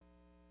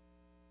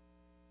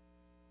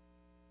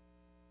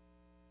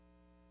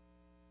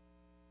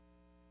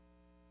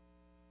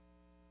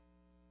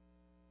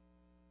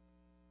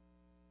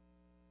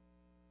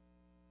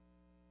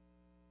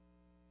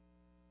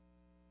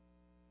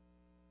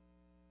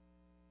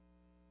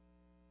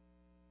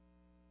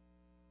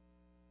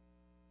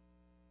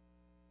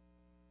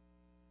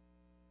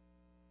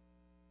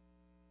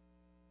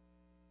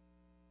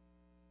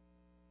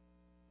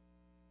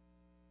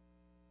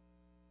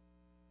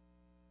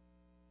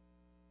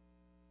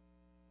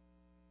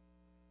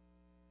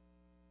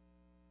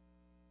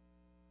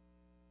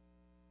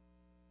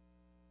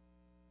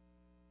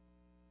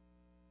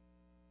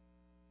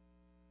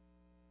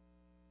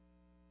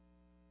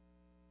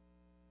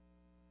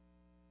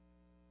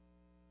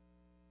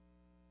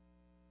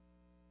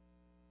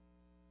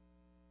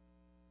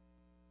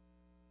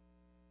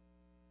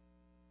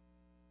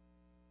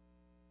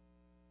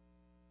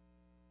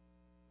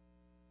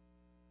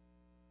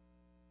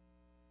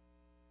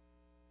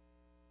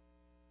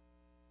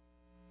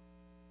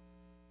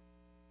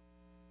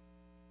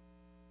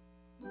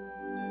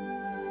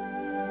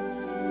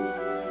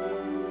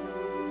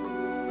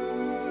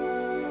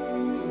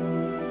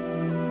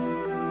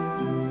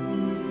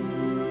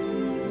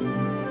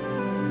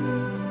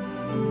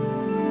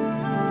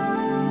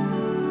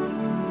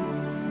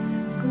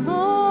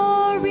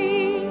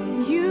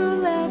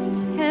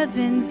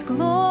His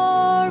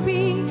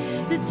glory,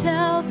 to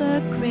tell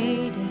the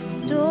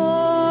greatest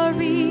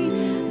story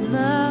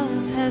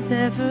love has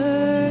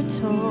ever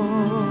told.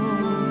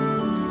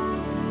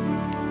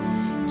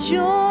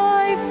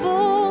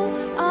 Joyful,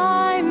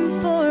 I'm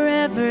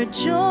forever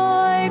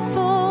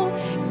joyful,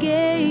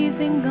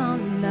 gazing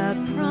on the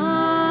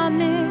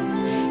promised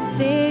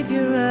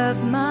Savior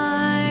of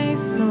my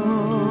soul.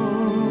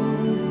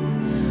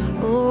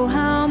 Oh,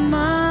 how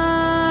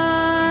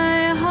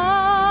my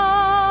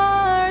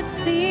heart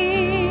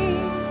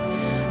sings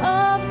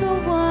of the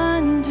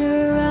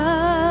wonder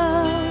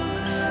of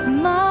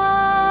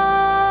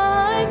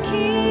my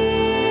King.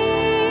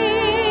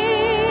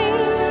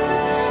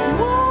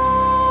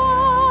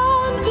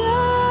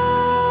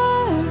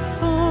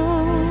 Wonderful,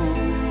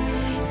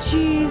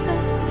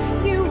 Jesus,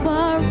 you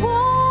are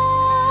wonderful.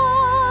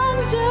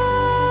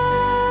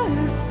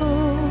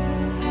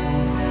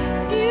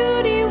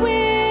 Beauty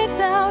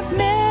without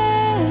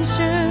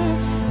measure,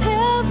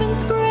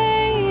 heaven's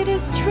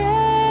greatest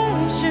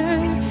treasure.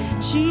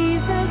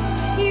 Jesus,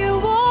 you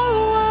are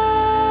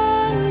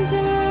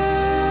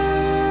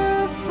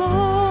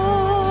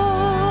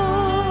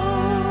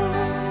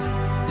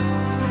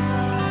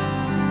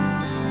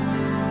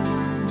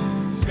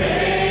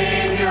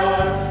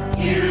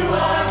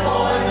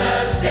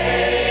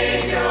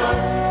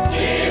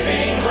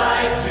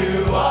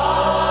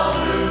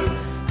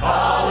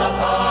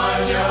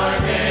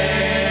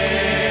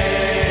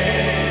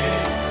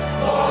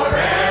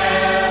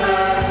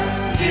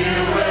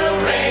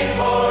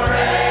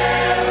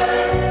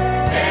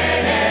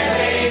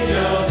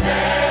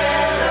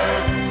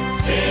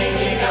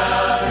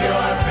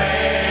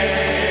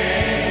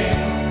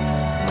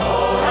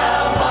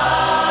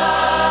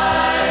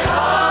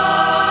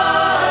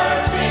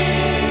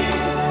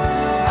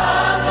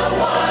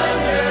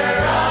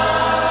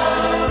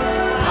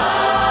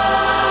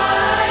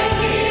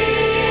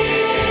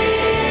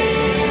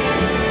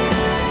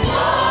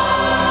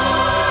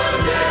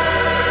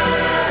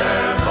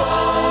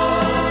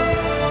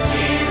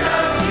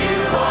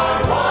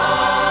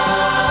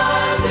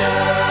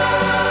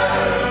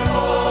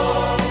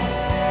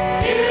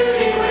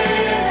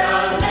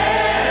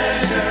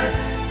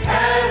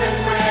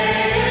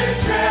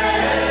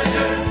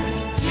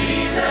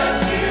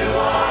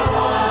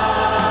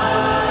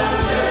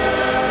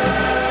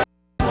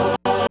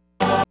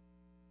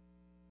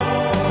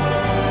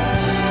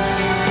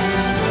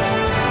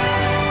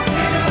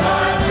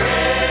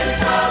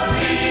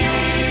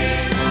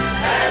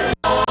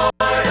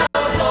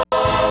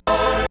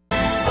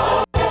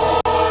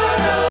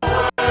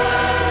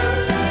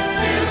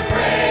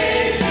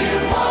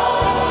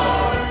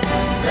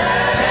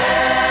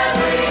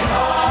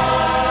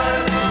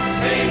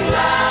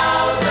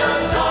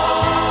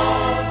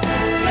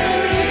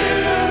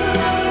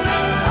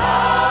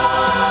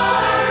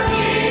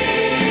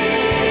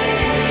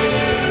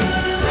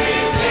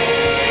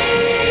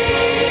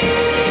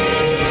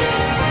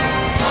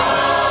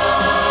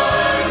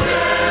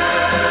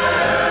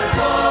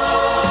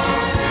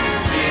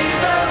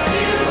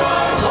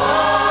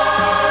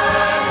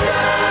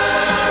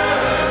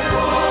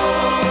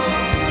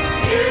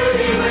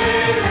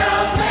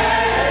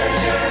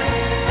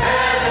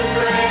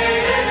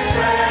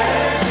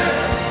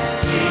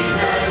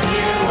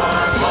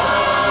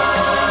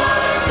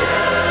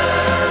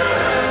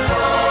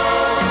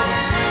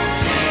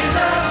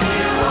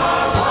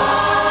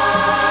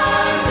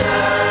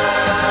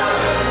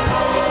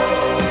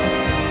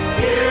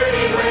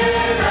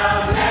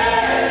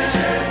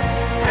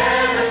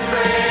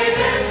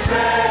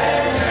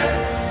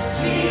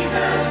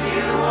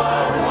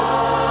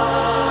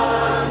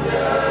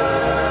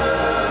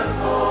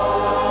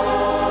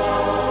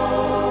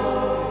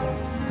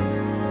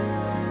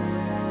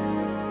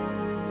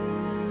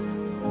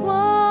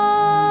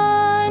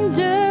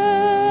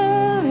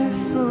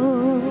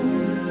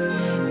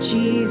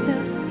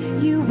Jesus,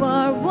 you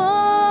are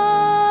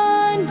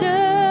wonderful.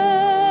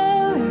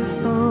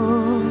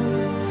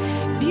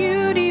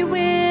 Beauty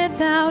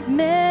without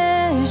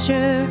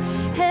measure,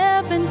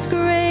 heaven's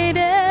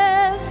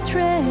greatest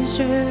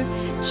treasure.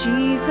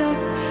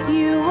 Jesus,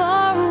 you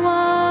are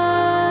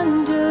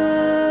wonderful.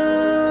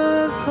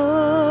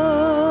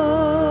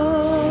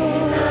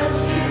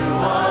 Jesus, you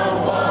are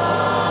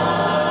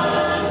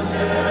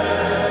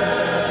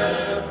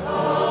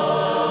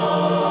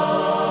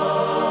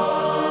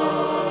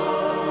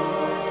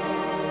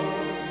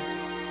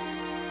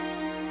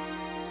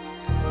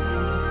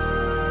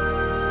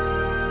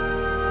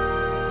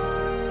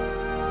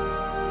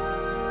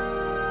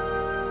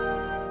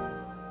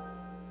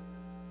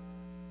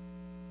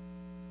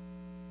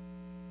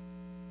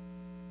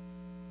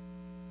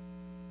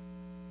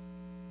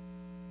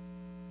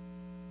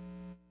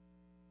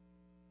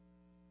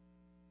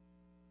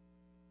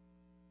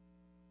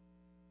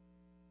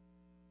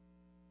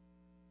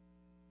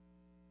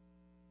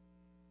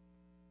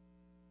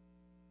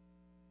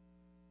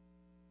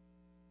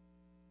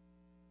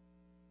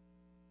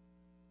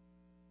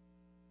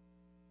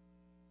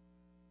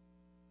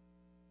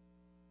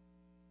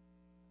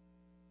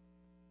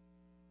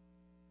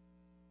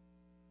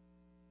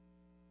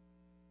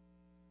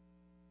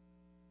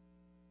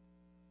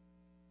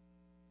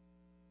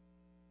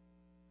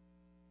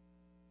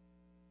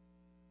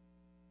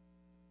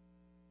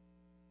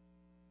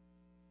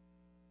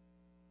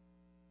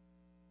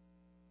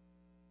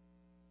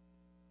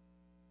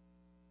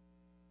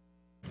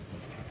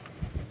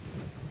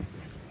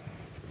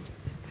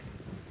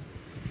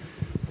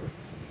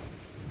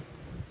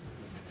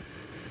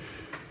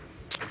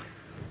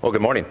Well,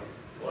 good morning.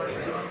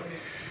 I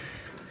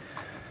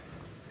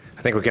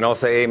think we can all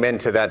say amen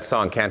to that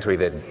song, can't we?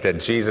 That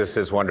Jesus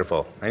is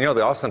wonderful. And you know,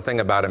 the awesome thing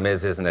about him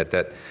is, isn't it,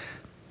 that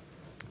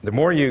the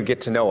more you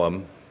get to know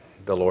him,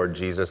 the Lord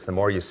Jesus, the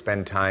more you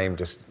spend time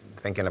just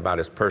thinking about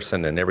his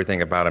person and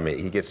everything about him,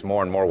 he gets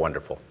more and more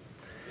wonderful.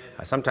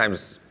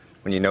 Sometimes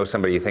when you know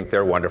somebody, you think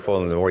they're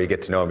wonderful, and the more you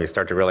get to know them, you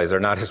start to realize they're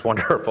not as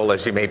wonderful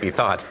as you maybe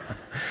thought.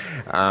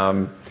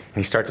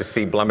 You start to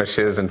see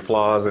blemishes and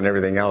flaws and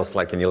everything else,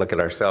 like when you look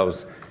at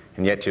ourselves,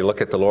 and yet you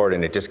look at the Lord,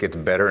 and it just gets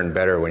better and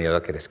better when you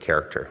look at his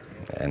character.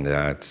 And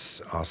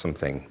it's an awesome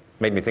thing.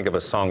 Made me think of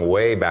a song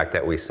way back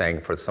that we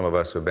sang for some of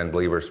us who've been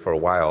believers for a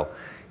while.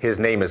 His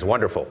name is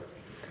Wonderful.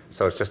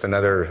 So it's just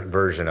another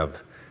version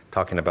of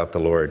talking about the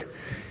Lord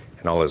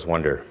and all his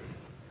wonder.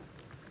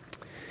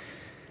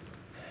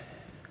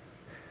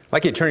 I'd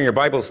like you to turn your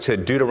Bibles to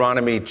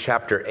Deuteronomy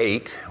chapter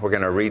 8. We're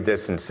going to read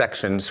this in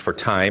sections for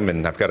time,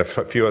 and I've got a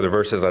few other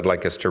verses I'd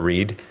like us to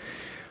read.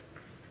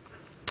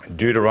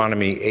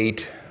 Deuteronomy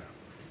 8.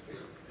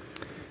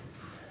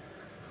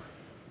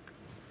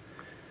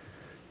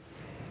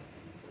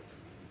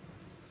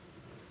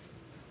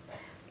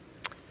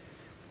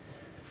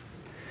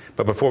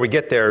 But before we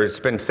get there, it's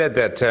been said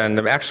that, and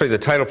actually the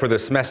title for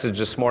this message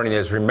this morning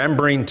is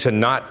Remembering to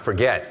Not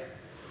Forget.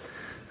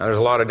 Now, there's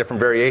a lot of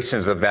different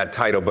variations of that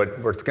title, but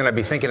we're going to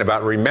be thinking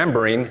about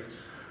remembering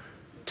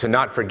to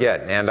not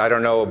forget. And I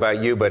don't know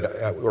about you,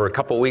 but we're a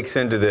couple weeks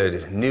into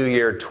the new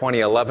year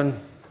 2011.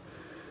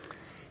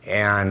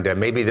 And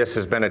maybe this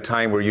has been a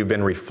time where you've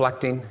been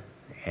reflecting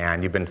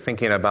and you've been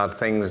thinking about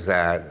things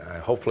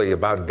that hopefully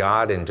about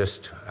God and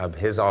just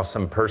his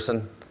awesome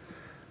person.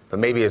 But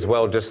maybe as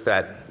well just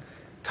that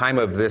time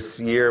of this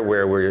year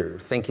where we're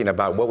thinking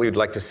about what we'd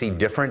like to see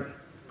different.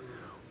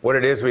 What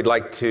it is we'd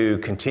like to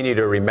continue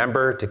to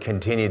remember, to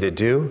continue to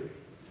do.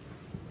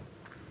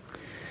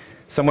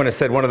 Someone has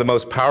said one of the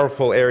most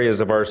powerful areas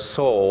of our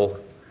soul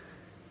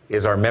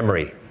is our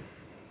memory.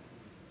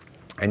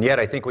 And yet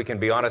I think we can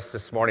be honest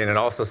this morning and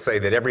also say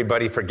that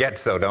everybody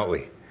forgets though, don't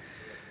we?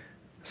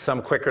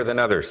 Some quicker than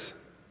others.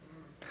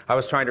 I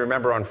was trying to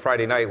remember on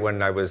Friday night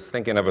when I was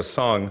thinking of a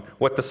song,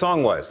 what the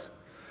song was.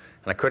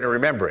 And I couldn't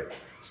remember it.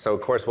 So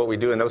of course what we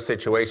do in those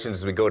situations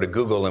is we go to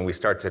Google and we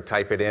start to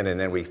type it in and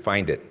then we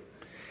find it.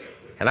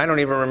 And I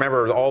don't even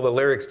remember all the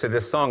lyrics to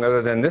this song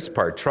other than this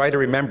part. Try to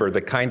remember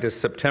the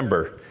kindest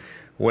September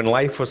when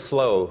life was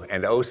slow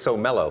and oh so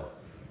mellow.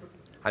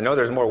 I know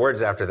there's more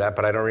words after that,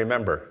 but I don't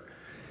remember.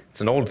 It's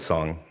an old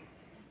song.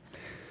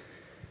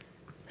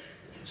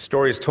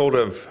 Stories told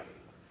of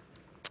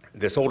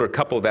this older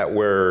couple that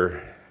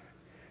were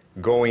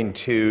going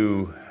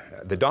to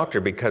the doctor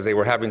because they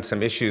were having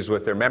some issues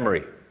with their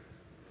memory.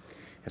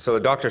 And so the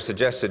doctor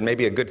suggested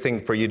maybe a good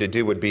thing for you to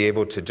do would be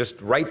able to just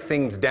write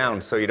things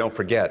down so you don't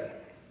forget.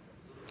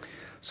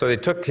 So they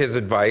took his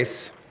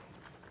advice,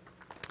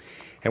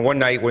 and one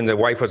night when the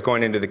wife was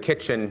going into the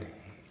kitchen,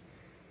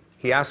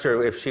 he asked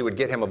her if she would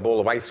get him a bowl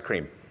of ice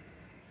cream.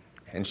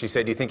 And she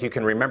said, "Do you think you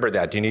can remember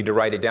that? Do you need to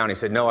write it down?" He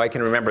said, "No, I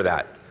can remember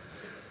that."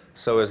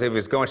 So as he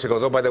was going, she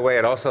goes, "Oh, by the way,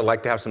 I'd also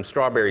like to have some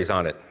strawberries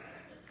on it."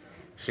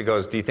 She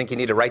goes, "Do you think you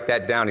need to write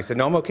that down?" He said,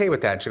 "No, I'm okay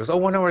with that." She goes, "Oh,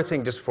 one more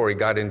thing just before he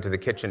got into the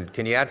kitchen.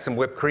 Can you add some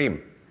whipped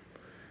cream?"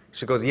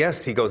 She goes,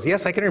 "Yes." He goes,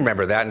 "Yes, I can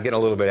remember that," and getting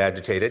a little bit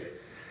agitated.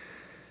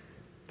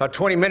 About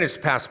 20 minutes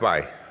pass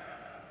by,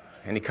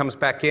 and he comes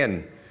back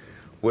in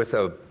with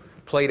a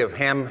plate of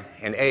ham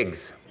and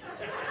eggs.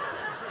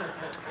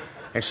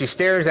 And she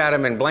stares at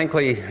him and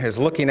blankly is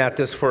looking at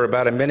this for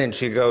about a minute, and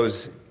she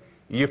goes,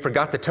 "You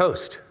forgot the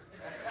toast."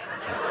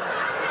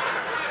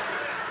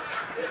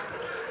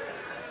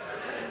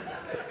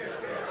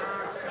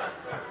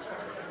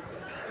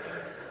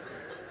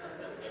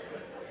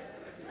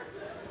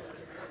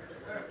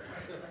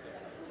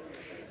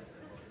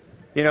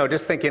 You know,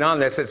 just thinking on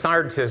this, it's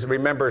hard to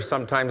remember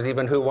sometimes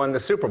even who won the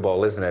Super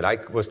Bowl, isn't it? I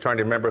was trying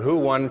to remember who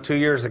won 2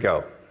 years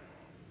ago.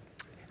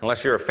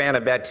 Unless you're a fan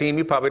of that team,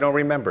 you probably don't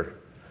remember.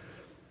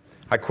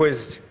 I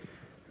quizzed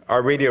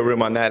our radio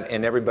room on that,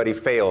 and everybody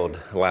failed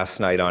last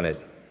night on it.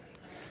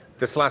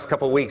 This last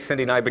couple of weeks,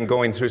 Cindy and I have been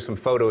going through some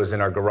photos in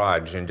our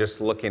garage and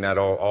just looking at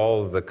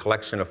all the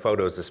collection of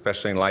photos,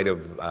 especially in light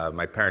of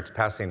my parents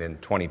passing in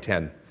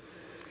 2010.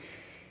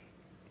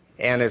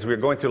 And as we were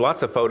going through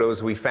lots of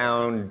photos, we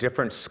found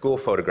different school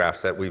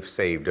photographs that we've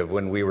saved of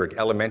when we were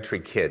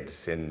elementary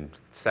kids in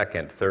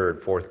 2nd,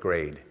 3rd, 4th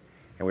grade.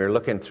 And we were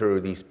looking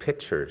through these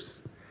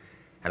pictures,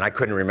 and I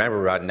couldn't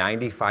remember about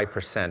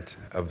 95%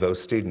 of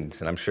those students,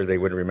 and I'm sure they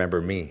wouldn't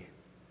remember me.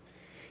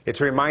 It's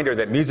a reminder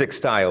that music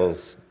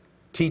styles,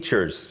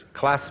 teachers,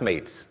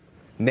 classmates,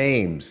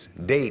 names,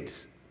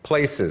 dates,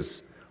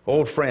 places,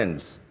 old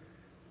friends,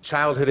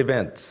 childhood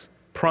events,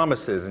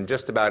 promises, and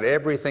just about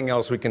everything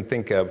else we can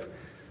think of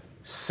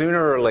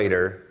sooner or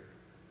later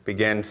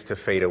begins to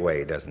fade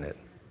away, doesn't it?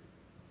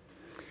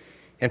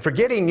 And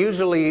forgetting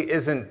usually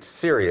isn't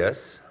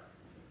serious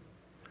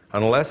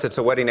unless it's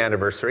a wedding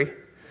anniversary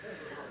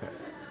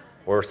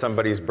or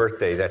somebody's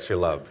birthday that you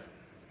love.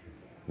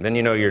 Then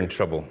you know you're in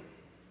trouble.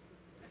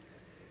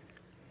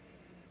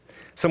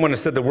 Someone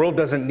has said the world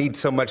doesn't need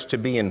so much to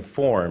be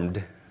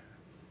informed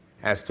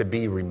as to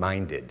be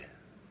reminded.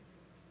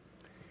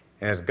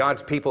 And as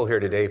God's people here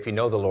today, if you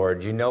know the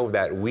Lord, you know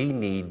that we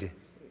need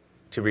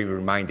to be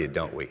reminded,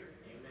 don't we? Amen.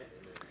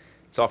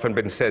 It's often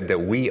been said that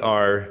we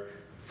are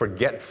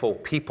forgetful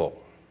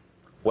people,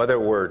 whether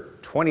we're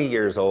 20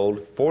 years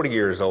old, 40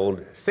 years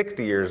old,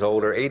 60 years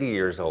old, or 80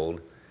 years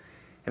old.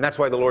 And that's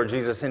why the Lord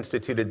Jesus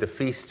instituted the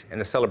feast and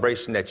the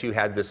celebration that you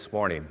had this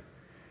morning,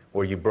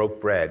 where you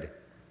broke bread,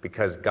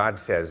 because God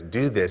says,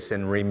 do this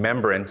in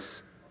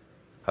remembrance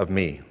of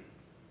me.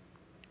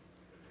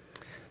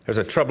 There's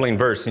a troubling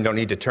verse, you don't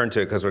need to turn to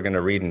it because we're going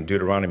to read in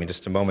Deuteronomy in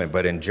just a moment,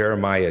 but in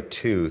Jeremiah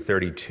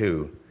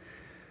 2:32,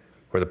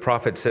 where the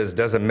prophet says,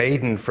 does a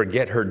maiden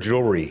forget her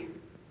jewelry,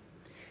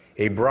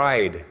 a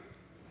bride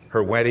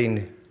her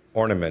wedding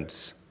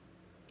ornaments?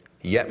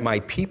 Yet my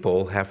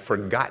people have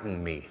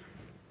forgotten me,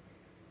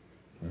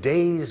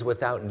 days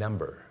without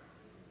number.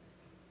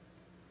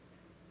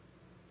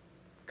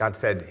 God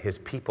said his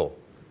people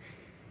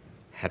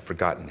had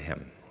forgotten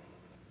him.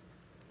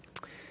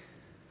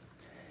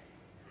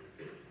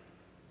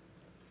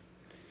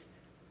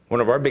 One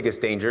of our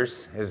biggest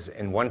dangers is,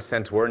 in one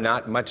sense, we're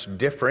not much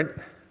different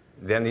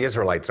than the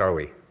Israelites, are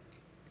we?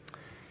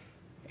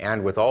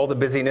 And with all the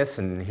busyness,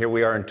 and here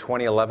we are in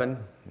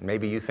 2011,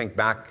 maybe you think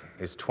back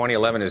as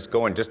 2011 is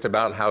going just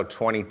about how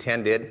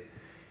 2010 did,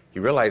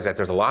 you realize that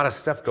there's a lot of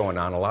stuff going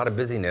on, a lot of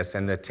busyness,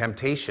 and the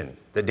temptation,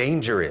 the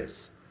danger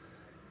is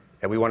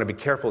that we want to be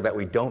careful that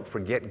we don't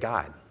forget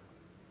God.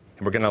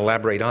 And we're going to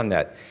elaborate on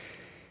that.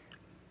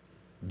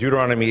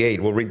 Deuteronomy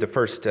 8, we'll read the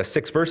first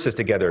 6 verses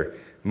together.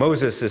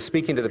 Moses is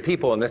speaking to the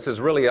people, and this is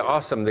really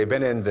awesome. They've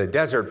been in the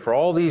desert for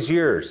all these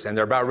years, and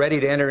they're about ready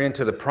to enter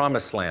into the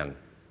promised land.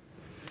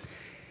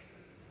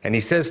 And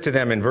he says to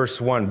them in verse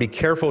 1, be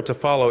careful to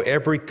follow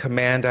every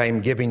command I am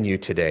giving you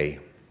today,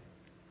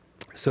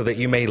 so that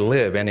you may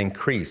live and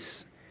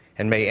increase,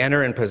 and may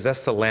enter and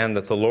possess the land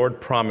that the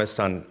Lord promised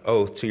on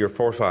oath to your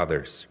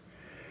forefathers.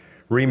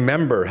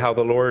 Remember how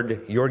the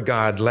Lord your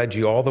God led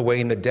you all the way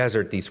in the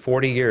desert these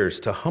 40 years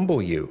to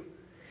humble you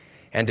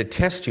and to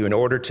test you in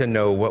order to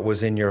know what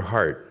was in your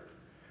heart,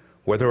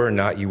 whether or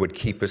not you would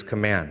keep his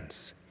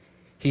commands.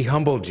 He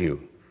humbled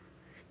you,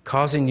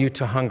 causing you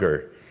to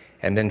hunger,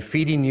 and then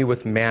feeding you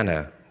with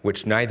manna,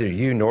 which neither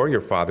you nor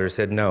your fathers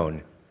had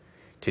known,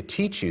 to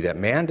teach you that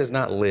man does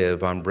not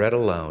live on bread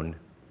alone,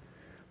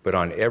 but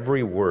on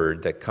every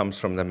word that comes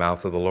from the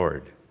mouth of the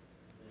Lord.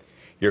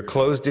 Your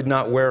clothes did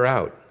not wear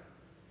out,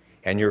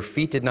 and your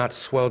feet did not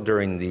swell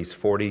during these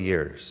 40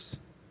 years.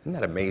 Isn't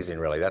that amazing,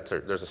 really?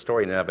 There's a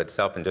story in and of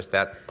itself in just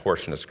that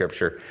portion of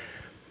Scripture.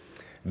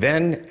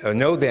 Then,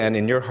 know then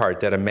in your heart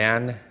that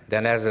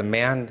as a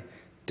man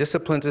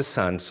disciplines his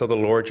son, so the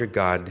Lord your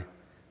God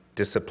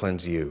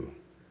disciplines you.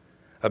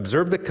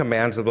 Observe the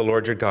commands of the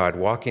Lord your God,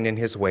 walking in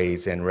his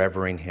ways and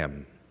revering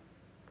him.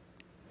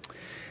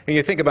 And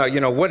you think about,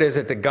 what is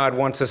it that God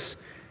wants us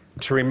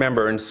to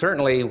remember? And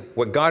certainly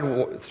what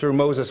God, through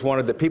Moses,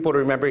 wanted the people to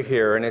remember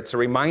here, and it's a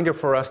reminder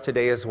for us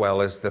today as well,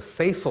 is the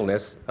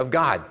faithfulness of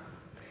God.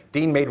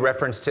 Dean made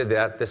reference to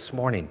that this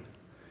morning.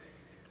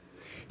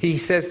 He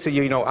says to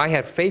you, I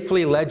have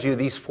faithfully led you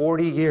these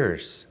 40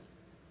 years.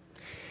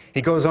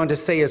 He goes on to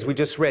say, as we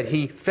just read,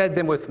 he fed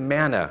them with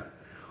manna,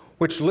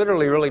 which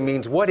literally really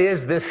means, what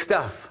is this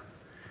stuff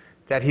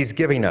that he's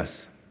giving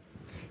us?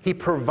 He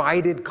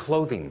provided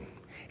clothing.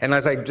 And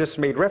as I just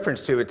made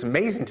reference to, it's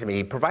amazing to me.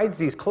 He provides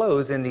these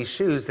clothes and these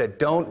shoes that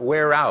don't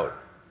wear out.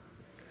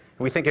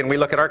 We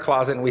look at our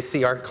closet and we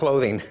see our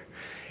clothing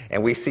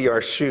and we see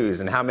our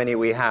shoes and how many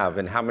we have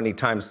and how many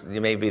times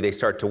maybe they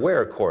start to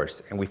wear, of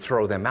course, and we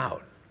throw them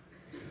out.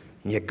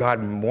 And yet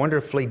God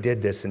wonderfully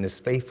did this in his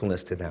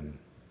faithfulness to them.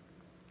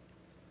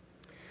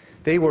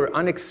 They were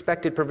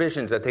unexpected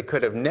provisions that they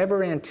could have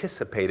never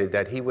anticipated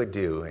that he would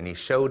do, and he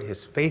showed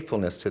his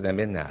faithfulness to them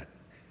in that.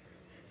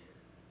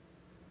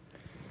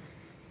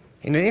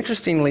 And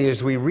interestingly,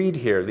 as we read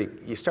here,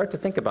 you start to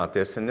think about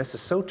this, and this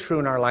is so true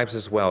in our lives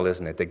as well,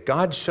 isn't it? That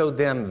God showed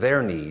them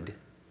their need,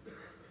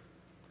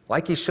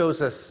 like he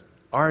shows us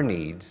our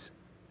needs.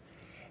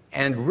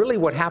 And really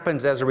what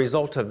happens as a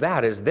result of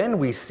that is then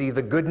we see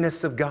the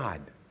goodness of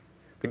God.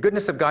 The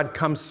goodness of God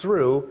comes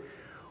through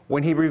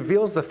when he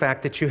reveals the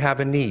fact that you have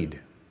a need.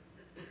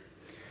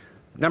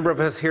 A number of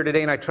us here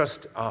today, and I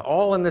trust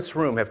all in this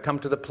room, have come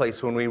to the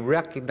place when we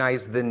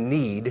recognize the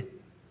need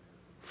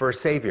for a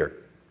Savior.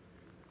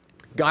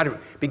 God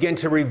began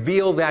to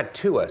reveal that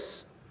to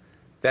us,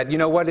 that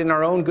in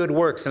our own good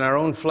works, in our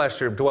own flesh,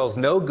 there dwells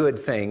no good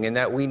thing, and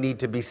that we need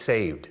to be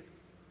saved.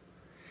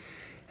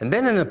 And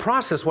then in the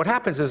process, what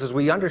happens is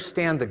we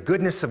understand the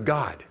goodness of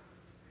God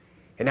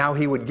and how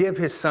he would give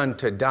his son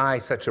to die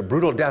such a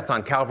brutal death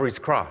on Calvary's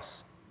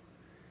cross.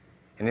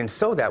 And in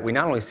so that we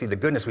not only see the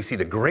goodness, we see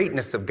the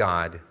greatness of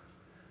God,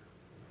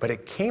 but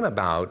it came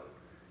about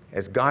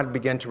as God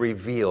began to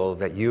reveal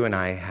that you and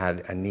I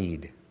had a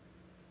need.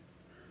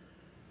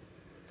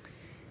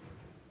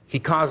 He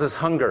causes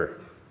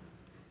hunger.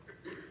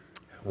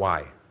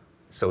 Why?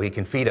 So he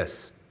can feed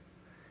us.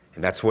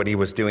 And that's what he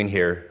was doing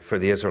here for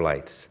the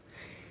Israelites.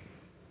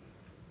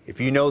 If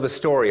you know the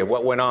story of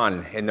what went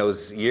on in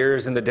those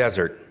years in the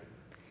desert,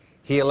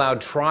 he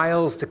allowed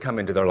trials to come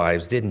into their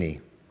lives, didn't he?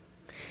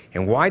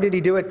 And why did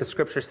he do it? The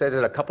scripture says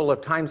it a couple of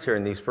times here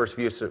in these first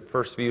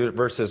few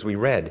verses we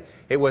read.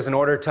 It was in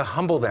order to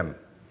humble them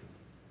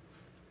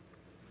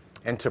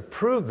and to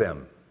prove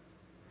them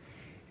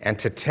and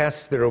to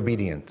test their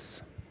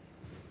obedience.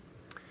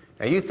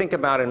 Now you think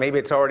about it, maybe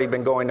it's already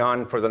been going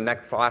on for the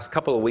last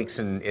couple of weeks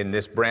in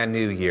this brand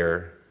new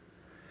year.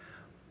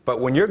 But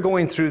when you're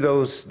going through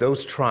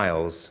those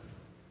trials,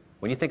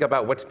 when you think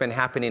about what's been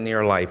happening in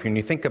your life, when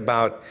you think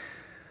about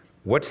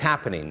what's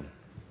happening,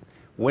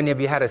 when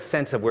have you had a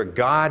sense of where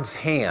God's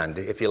hand,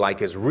 if you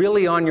like, is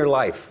really on your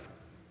life?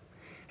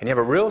 And you have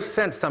a real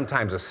sense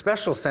sometimes, a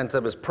special sense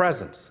of his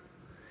presence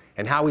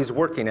and how he's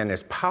working and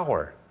his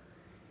power.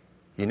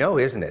 You know,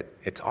 isn't it?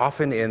 It's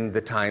often in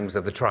the times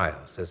of the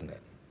trials, isn't it?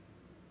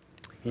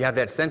 You have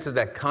that sense of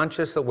that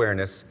conscious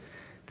awareness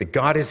that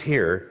God is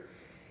here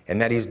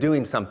and that he's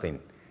doing something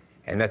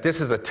and that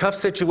this is a tough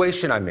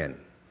situation I'm in.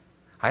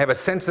 I have a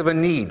sense of a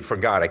need for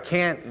God. I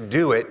can't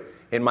do it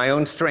in my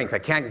own strength. I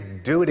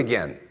can't do it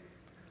again.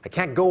 I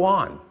can't go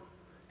on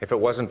if it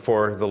wasn't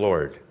for the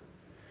Lord.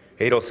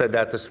 Adel said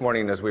that this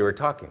morning as we were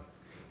talking.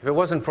 If it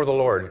wasn't for the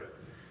Lord,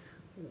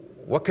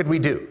 what could we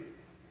do?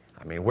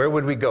 I mean, where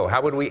would we go?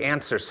 How would we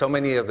answer so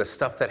many of the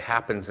stuff that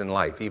happens in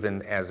life,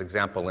 even as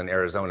example in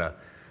Arizona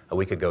a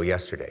week ago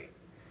yesterday?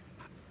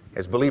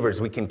 As believers,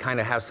 we can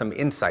kind of have some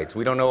insights.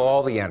 We don't know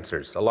all the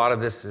answers. A lot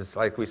of this is,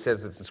 like we said,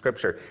 it's in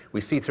Scripture.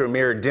 We see through a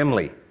mirror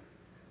dimly.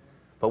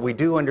 But we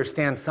do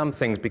understand some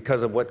things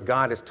because of what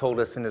God has told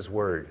us in his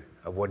word,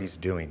 of what he's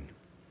doing.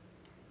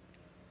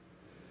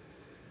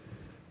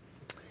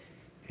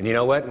 And you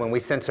know what? When we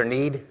sense our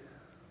need,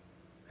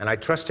 and I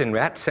trust in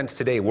that sense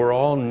today, we're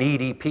all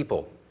needy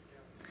people.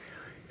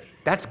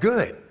 That's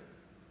good,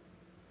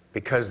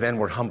 because then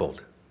we're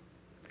humbled.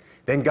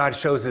 Then God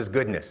shows his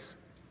goodness.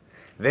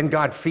 Then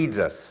God feeds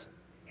us,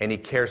 and he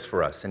cares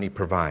for us, and he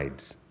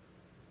provides.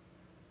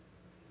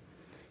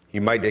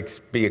 You might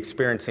be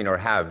experiencing or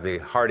have the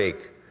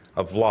heartache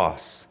of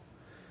loss,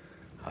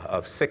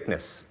 of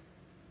sickness,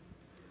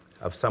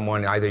 of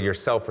someone, either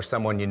yourself or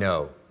someone you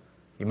know.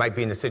 You might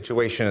be in a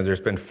situation where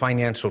there's been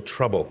financial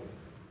trouble.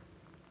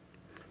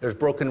 There's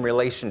broken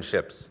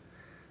relationships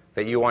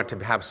that you want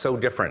to have so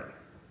different.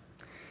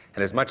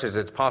 And as much as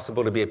it's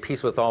possible to be at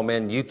peace with all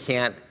men, you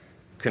can't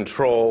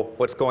control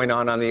what's going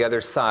on the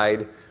other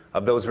side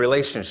of those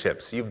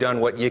relationships. You've done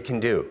what you can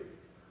do.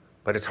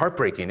 But it's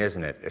heartbreaking,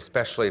 isn't it?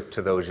 Especially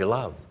to those you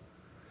love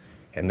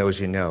and those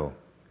you know.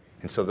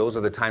 And so those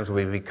are the times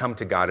when we come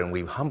to God and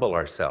we humble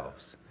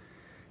ourselves.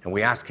 And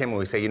we ask him and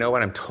we say, you know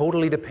what, I'm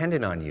totally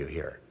dependent on you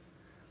here.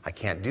 I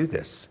can't do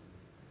this.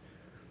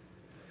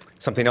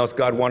 Something else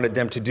God wanted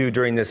them to do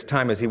during this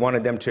time is he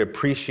wanted them to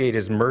appreciate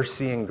his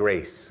mercy and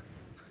grace.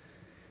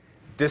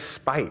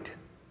 Despite,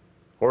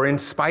 or in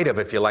spite of,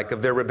 if you like,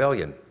 of their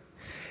rebellion.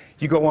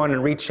 You go on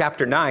and read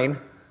chapter 9,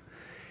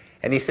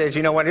 and he says,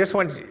 you know what, I just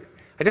want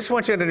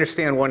you to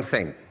understand one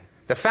thing.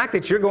 The fact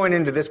that you're going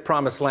into this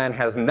promised land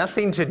has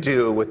nothing to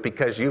do with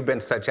because you've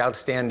been such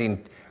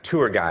outstanding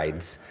tour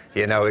guides.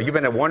 You know, you've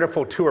been a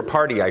wonderful tour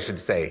party, I should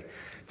say,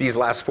 these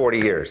last 40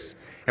 years.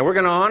 And we're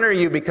going to honor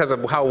you because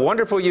of how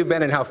wonderful you've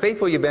been and how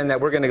faithful you've been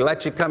that we're going to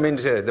let you come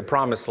into the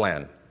promised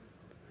land.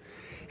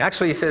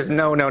 Actually, he says,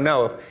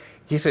 no.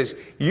 He says,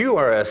 you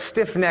are a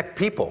stiff-necked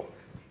people.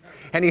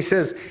 And he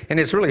says, and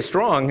it's really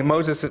strong,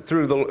 Moses,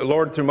 through the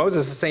Lord, through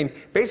Moses, is saying,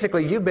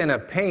 basically, you've been a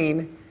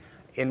pain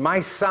in my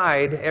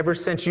side ever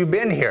since you've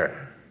been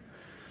here.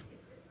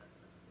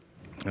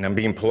 And I'm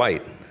being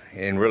polite,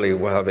 and really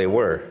how they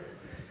were.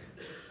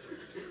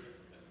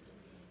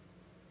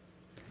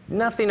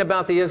 Nothing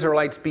about the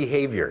Israelites'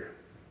 behavior.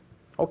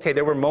 Okay,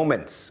 there were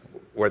moments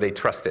where they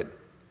trusted,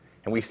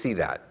 and we see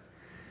that,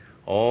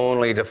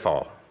 only to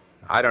fall.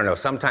 I don't know,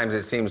 sometimes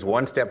it seems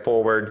 1 step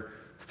forward,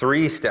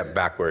 3 steps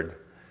backward,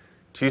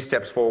 2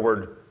 steps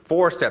forward,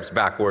 4 steps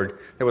backward.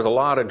 There was a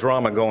lot of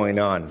drama going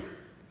on.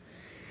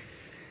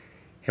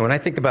 And when I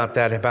think about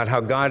that, about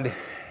how God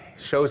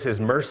shows his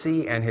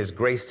mercy and his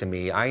grace to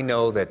me, I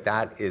know that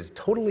that is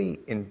totally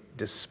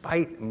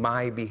despite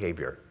my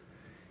behavior.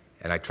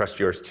 And I trust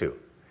yours too.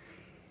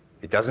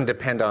 It doesn't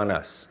depend on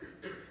us.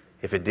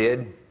 If it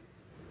did,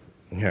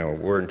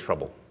 we're in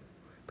trouble.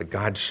 But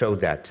God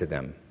showed that to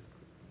them.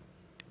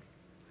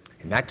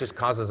 And that just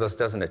causes us,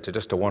 doesn't it,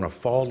 to want to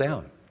fall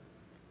down.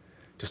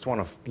 Just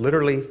want to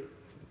literally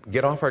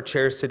get off our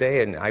chairs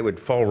today, and I would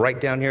fall right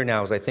down here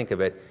now as I think of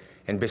it,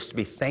 and just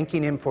be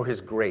thanking him for his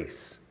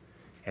grace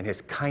and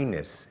his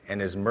kindness and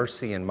his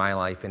mercy in my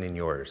life and in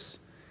yours.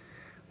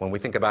 When we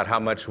think about how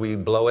much we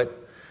blow it,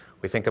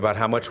 we think about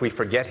how much we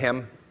forget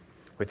him,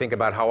 we think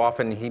about how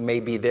often he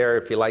may be there,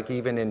 if you like,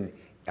 even in,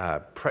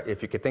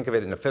 if you could think of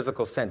it in a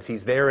physical sense,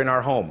 he's there in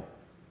our home.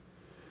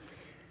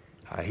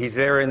 He's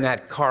there in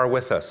that car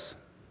with us.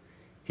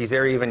 He's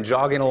there even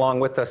jogging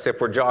along with us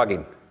if we're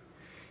jogging.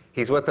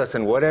 He's with us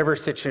in whatever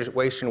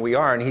situation we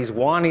are, and he's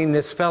wanting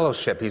this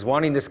fellowship. He's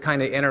wanting this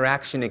kind of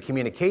interaction and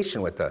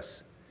communication with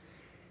us.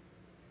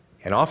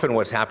 And often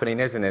what's happening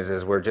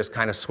is we're just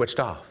kind of switched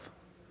off.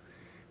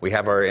 We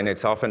have and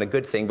it's often a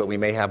good thing, but we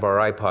may have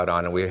our iPod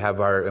on and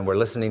we're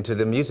listening to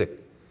the music.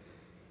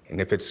 And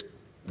if it's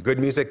good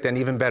music, then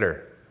even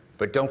better.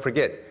 But don't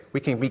forget, we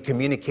can be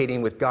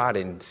communicating with God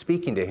and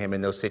speaking to Him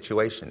in those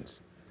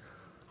situations.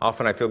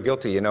 Often I feel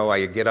guilty.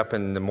 I get up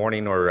in the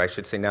morning, or I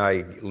should say now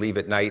I leave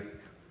at night.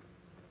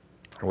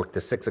 I work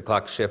the 6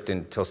 o'clock shift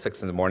until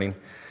 6 in the morning.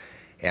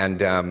 And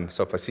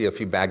so if I see a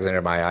few bags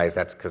under my eyes,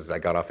 that's because I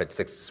got off at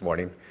 6 this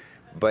morning.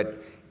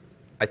 But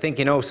I think,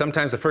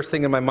 sometimes the first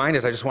thing in my mind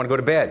is I just want to go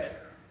to bed.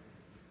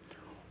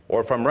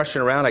 Or if I'm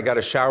rushing around, I got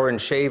to shower and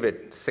shave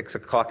at 6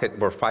 o'clock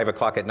or 5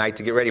 o'clock at night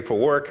to get ready for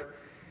work.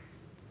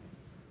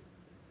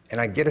 And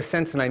I get a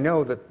sense and I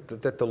know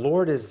that the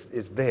Lord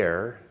is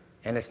there,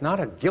 and it's not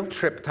a guilt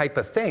trip type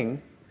of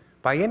thing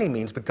by any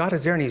means, but God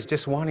is there and He's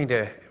just wanting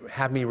to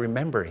have me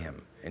remember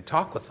Him and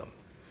talk with Him.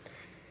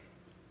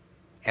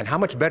 And how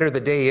much better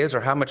the day is,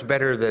 or how much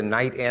better the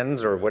night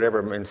ends, or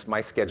whatever my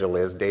schedule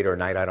is, day or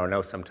night, I don't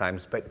know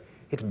sometimes, but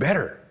it's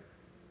better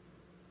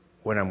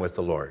when I'm with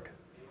the Lord,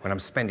 when I'm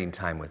spending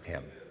time with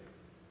Him,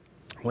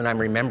 when I'm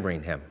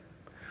remembering Him.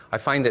 I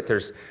find that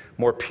there's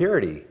more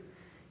purity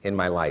in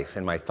my life,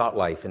 in my thought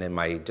life, and in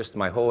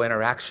my whole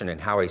interaction, and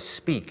how I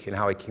speak and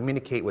how I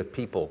communicate with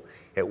people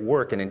at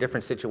work and in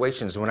different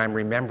situations when I'm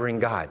remembering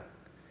God.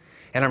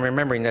 And I'm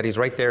remembering that He's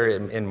right there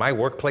in my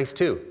workplace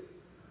too,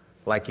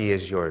 like He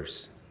is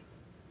yours.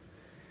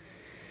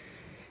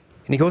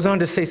 And He goes on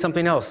to say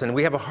something else, and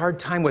we have a hard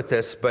time with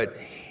this, but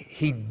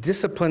He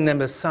disciplined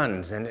them as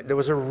sons, and there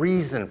was a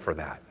reason for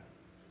that.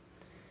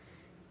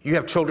 You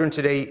have children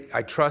today,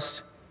 I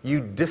trust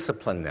you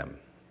discipline them.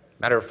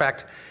 Matter of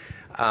fact,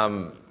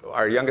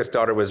 our youngest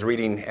daughter was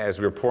reading as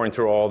we were pouring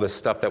through all this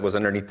stuff that was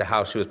underneath the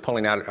house. She was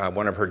pulling out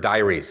one of her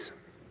diaries.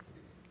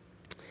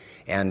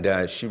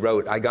 And she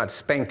wrote, "I got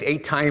spanked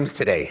 8 times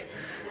today."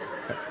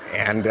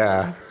 And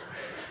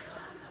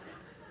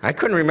I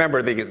couldn't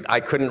remember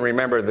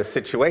the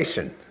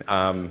situation.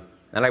 And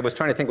I was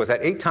trying to think, was that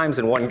 8 times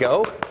in one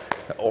go?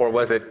 Or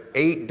was it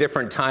 8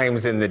 different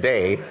times in the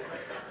day?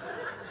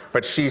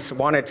 But she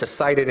wanted to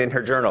cite it in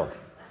her journal.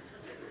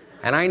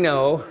 And I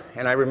know,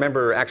 and I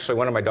remember actually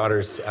one of my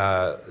daughters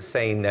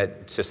saying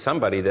that to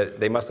somebody that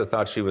they must have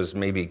thought she was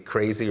maybe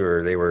crazy,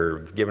 or they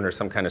were giving her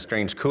some kind of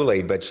strange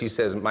Kool-Aid, but she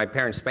says, "My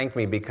parents spanked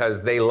me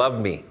because they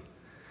love me."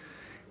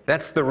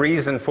 That's the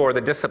reason for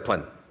the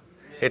discipline.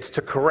 It's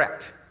to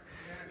correct.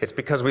 It's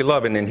because we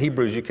love. And in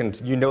Hebrews,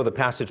 you know the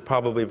passage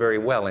probably very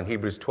well, in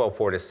Hebrews 12,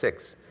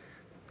 4-6.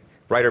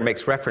 Writer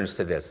makes reference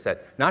to this,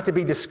 that not to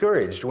be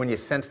discouraged when you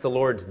sense the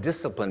Lord's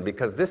discipline,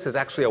 because this is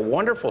actually a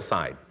wonderful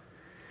sign.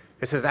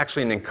 This is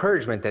actually an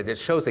encouragement that it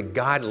shows that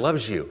God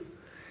loves you,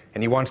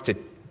 and He wants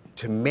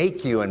to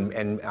make you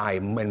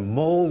and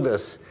mold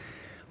us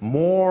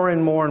more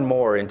and more and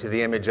more into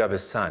the image of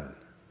His Son.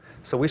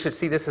 So we should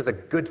see this as a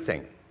good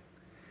thing.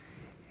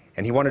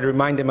 And He wanted to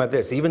remind them of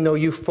this. Even though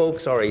you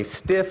folks are a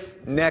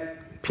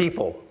stiff-necked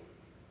people,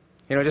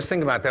 just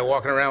think about that,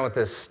 walking around with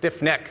this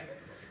stiff neck,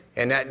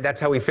 and that's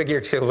how He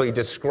figuratively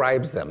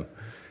describes them.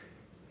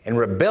 And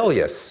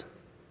rebellious.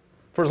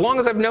 For as long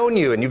as I've known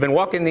you and you've been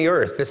walking the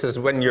earth, this is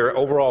when your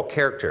overall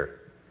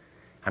character.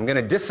 I'm going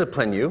to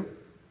discipline you,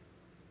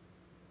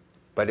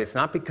 but it's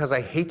not because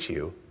I hate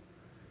you,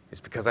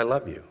 it's because I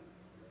love you.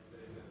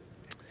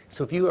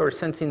 So if you are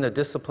sensing the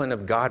discipline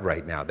of God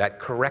right now, that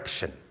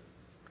correction,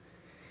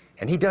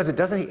 and He does it,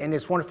 doesn't He? And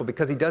it's wonderful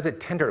because He does it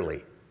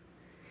tenderly.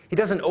 He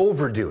doesn't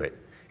overdo it.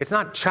 It's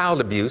not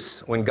child abuse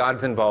when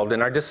God's involved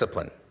in our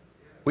discipline.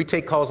 We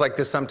take calls like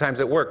this sometimes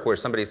at work where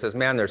somebody says,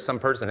 "Man, there's some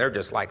person, they're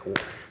just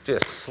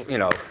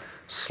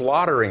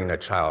slaughtering a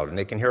child," and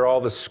they can hear all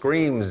the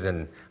screams.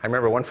 And I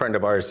remember one friend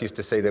of ours used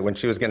to say that when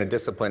she was going to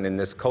discipline in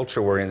this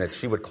culture we're in, that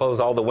she would close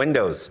all the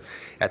windows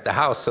at the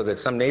house so that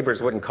some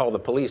neighbors wouldn't call the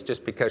police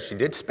just because she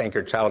did spank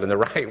her child in the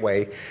right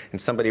way,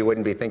 and somebody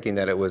wouldn't be thinking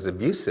that it was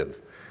abusive.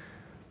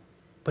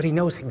 But He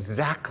knows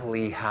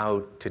exactly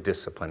how to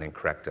discipline and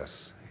correct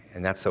us,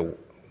 and that's a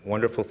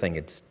wonderful thing.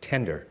 It's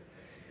tender.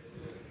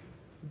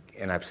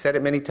 And I've said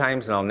it many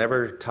times, and I'll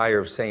never tire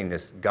of saying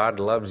this. God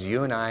loves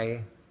you and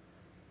I,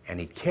 and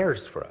He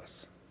cares for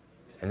us.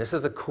 And this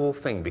is a cool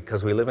thing,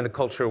 because we live in a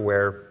culture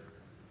where,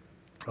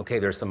 okay,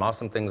 there's some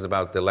awesome things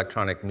about the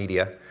electronic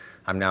media.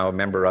 I'm now a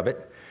member of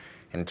it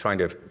and trying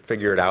to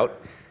figure it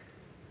out.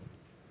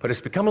 But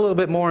it's become a little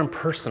bit more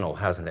impersonal,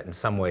 hasn't it, in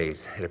some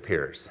ways, it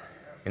appears.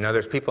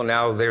 There's people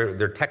now, they're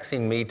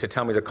texting me to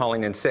tell me they're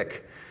calling in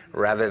sick,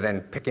 rather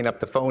than picking up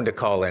the phone to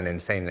call in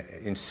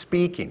and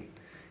speaking.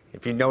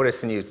 If you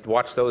notice and you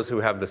watch those who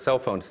have the cell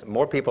phones,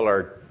 more people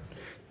are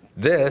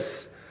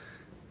this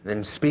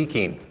than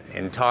speaking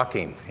and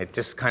talking. It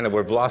just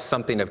we've lost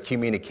something of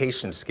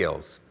communication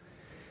skills.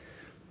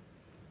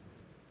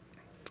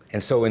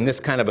 And so in this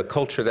kind of a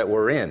culture that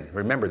we're in,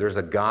 remember, there's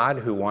a God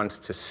who wants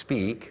to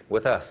speak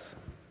with us.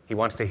 He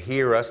wants to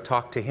hear us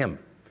talk to Him.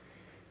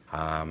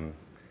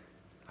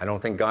 I don't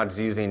think God's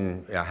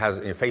using has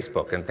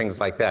Facebook and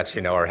things like that,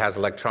 or has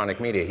electronic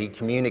media. He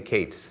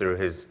communicates through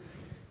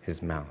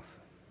his mouth.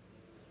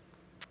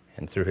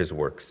 and through his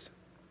works.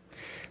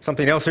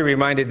 Something else he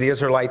reminded the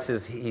Israelites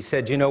is he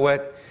said, you know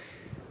what?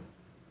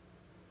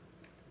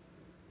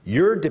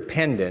 You're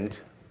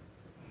dependent.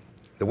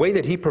 The way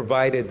that he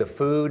provided the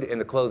food and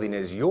the clothing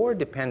is you're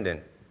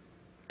dependent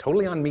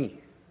totally on me.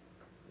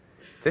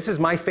 This is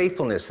my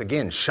faithfulness,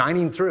 again,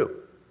 shining through.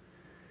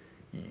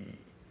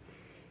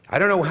 I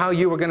don't know how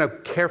you were going to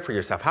care for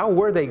yourself. How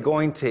were they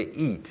going to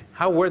eat?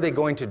 How were they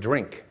going to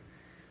drink?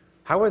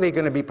 How were they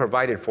going to be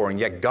provided for? And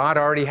yet God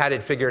already had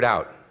it figured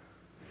out,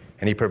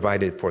 and he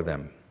provided for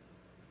them.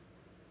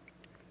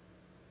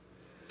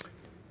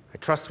 I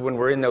trust when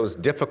we're in those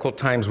difficult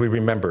times, we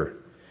remember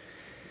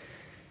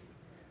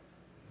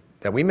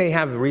that we may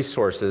have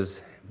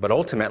resources, but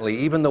ultimately,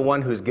 even the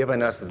one who's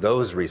given us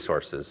those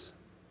resources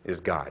is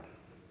God,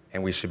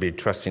 and we should be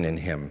trusting in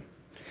him.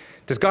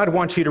 Does God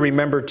want you to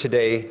remember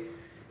today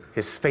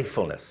his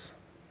faithfulness?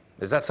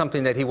 Is that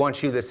something that he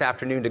wants you this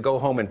afternoon to go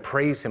home and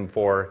praise him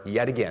for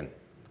yet again?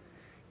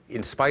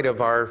 In spite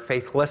of our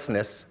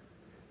faithlessness,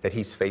 that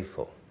he's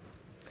faithful.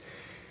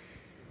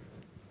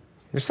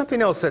 There's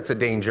something else that's a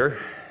danger.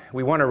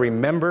 We want to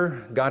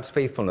remember God's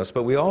faithfulness,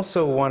 but we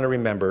also want to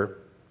remember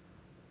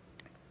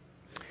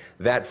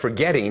that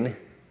forgetting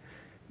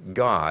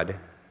God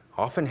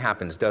often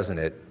happens, doesn't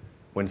it,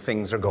 when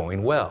things are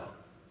going well.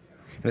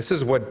 And this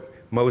is what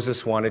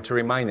Moses wanted to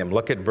remind them.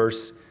 Look at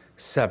verse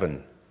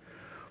 7.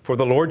 For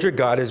the Lord your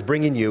God is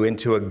bringing you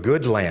into a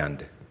good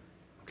land.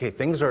 Okay,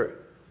 things are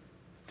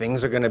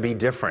going to be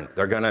different.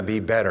 They're going to be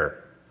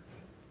better.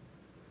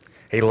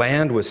 A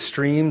land with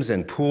streams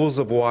and pools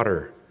of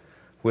water,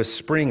 with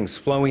springs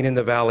flowing in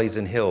the valleys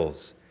and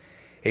hills.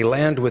 A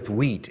land with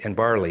wheat and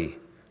barley,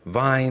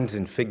 vines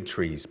and fig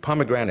trees,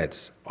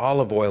 pomegranates,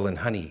 olive oil and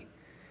honey.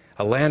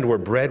 A land where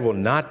bread will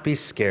not be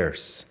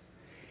scarce,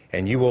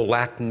 and you will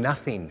lack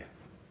nothing.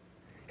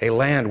 A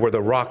land where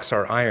the rocks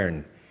are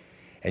iron,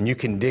 and you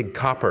can dig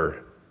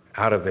copper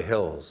out of the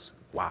hills.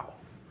 Wow.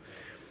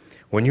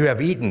 When you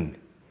have eaten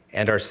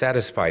and are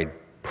satisfied,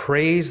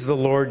 praise the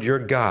Lord your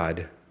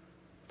God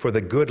for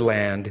the good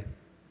land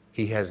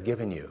he has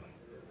given you.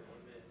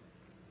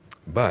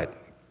 But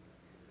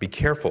be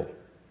careful.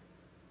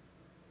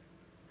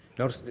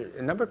 Notice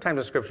a number of times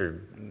in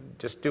Scripture,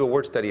 just do a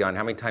word study on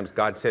how many times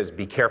God says,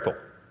 be careful.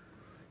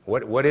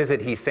 What is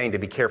it he's saying to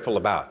be careful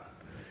about?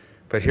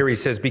 But here he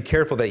says, be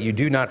careful that you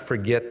do not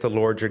forget the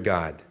Lord your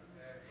God,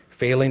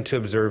 failing to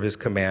observe his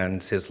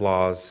commands, his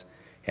laws,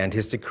 and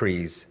his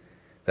decrees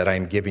that I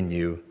am giving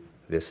you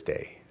this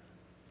day.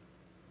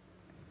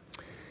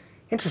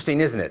 Interesting,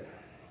 isn't it?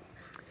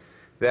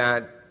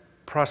 That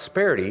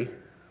prosperity,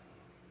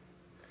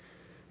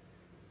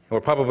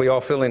 we're probably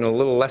all feeling a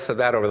little less of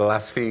that over the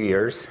last few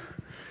years.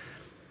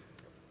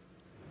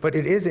 But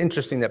it is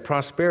interesting that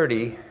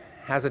prosperity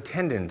has a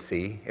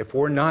tendency, if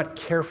we're not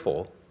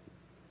careful,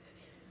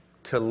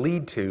 to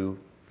lead to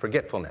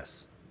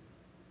forgetfulness.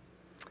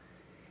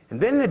 And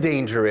then the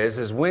danger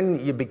is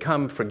when you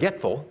become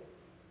forgetful,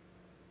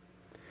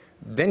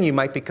 then you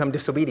might become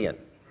disobedient.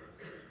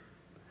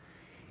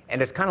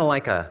 And it's kind of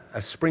like a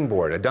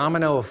springboard, a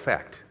domino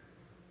effect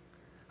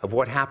of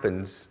what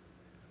happens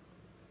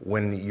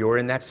when you're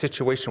in that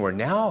situation where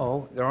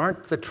now there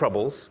aren't the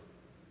troubles.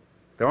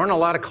 There aren't a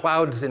lot of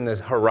clouds in the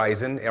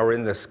horizon or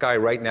in the sky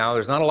right now.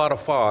 There's not a lot of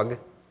fog. And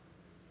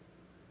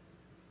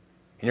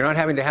you're not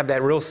having to have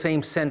that real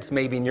same sense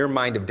maybe in your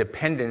mind of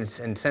dependence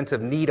and sense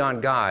of need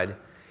on God.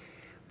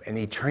 And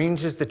he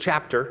changes the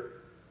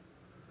chapter.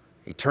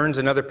 He turns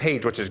another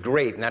page, which is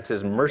great, and that's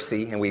his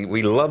mercy. And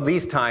we love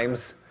these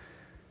times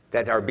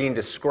that are being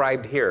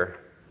described here.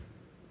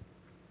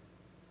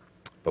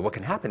 But what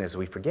can happen is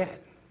we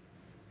forget.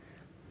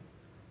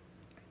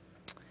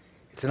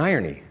 It's an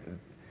irony.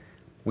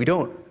 We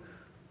don't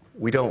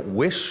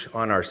wish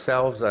on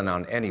ourselves and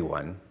on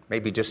anyone,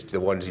 maybe just the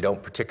ones you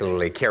don't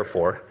particularly care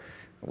for.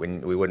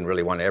 We wouldn't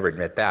really want to ever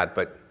admit that,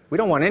 but we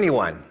don't want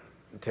anyone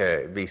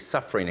to be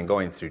suffering and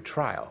going through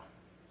trial.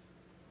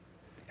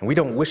 And we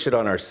don't wish it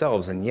on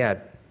ourselves, and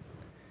yet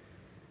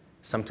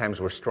sometimes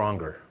we're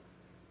stronger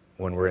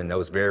when we're in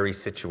those very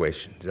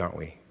situations, aren't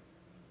we?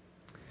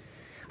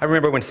 I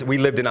remember when we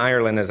lived in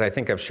Ireland, as I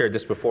think I've shared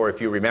this before, if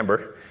you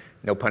remember,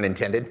 no pun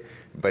intended,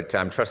 but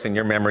I'm trusting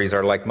your memories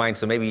are like mine,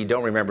 so maybe you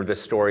don't remember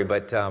this story,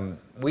 but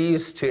we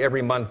used to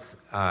every month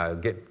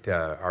get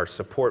our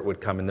support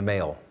would come in the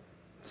mail,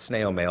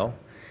 snail mail,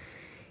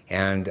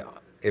 and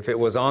if it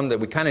was on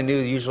we kind of knew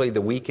usually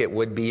the week it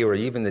would be or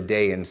even the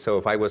day, and so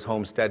if I was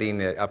home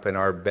studying up in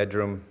our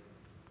bedroom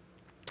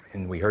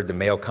and we heard the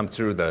mail come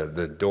through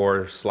the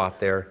door slot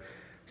there,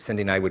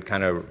 Cindy and I would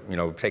kind of,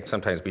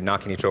 sometimes be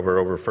knocking each other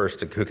over first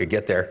to who could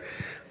get there.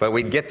 But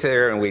we'd get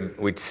there and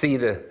we'd see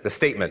the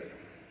statement.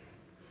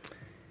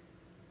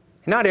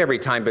 Not every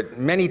time, but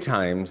many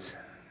times,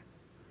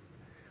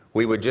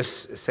 we would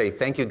just say,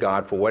 thank you,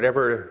 God, for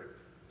whatever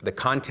the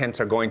contents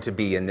are going to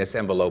be in this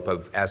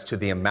envelope as to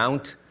the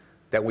amount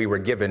that we were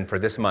given for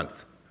this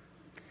month.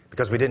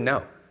 Because we didn't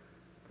know.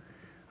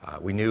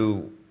 We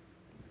knew,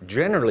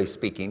 generally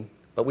speaking,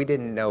 but we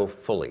didn't know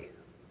fully.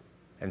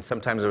 And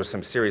sometimes there was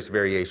some serious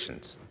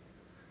variations.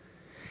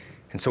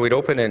 And so we'd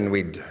open and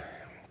we'd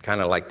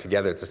kind of like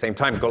together at the same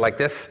time go like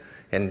this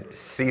and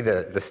see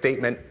the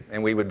statement,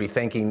 and we would be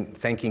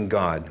thanking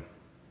God.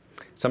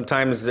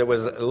 Sometimes it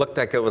looked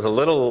like it was a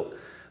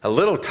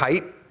little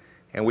tight,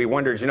 and we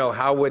wondered,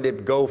 how would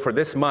it go for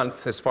this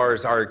month as far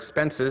as our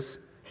expenses?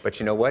 But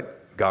you know what?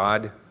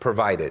 God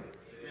provided,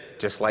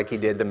 just like he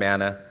did the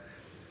manna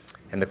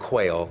and the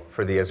quail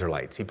for the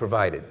Israelites. He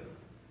provided.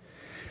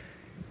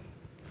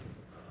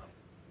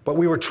 But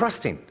we were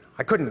trusting.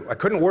 I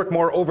couldn't work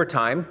more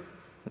overtime.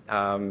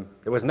 There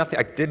was nothing.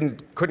 I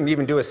couldn't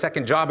even do a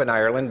second job in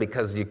Ireland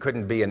because you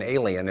couldn't be an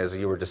alien, as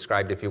you were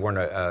described. If you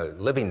weren't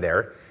living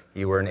there,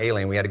 you were an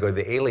alien. We had to go to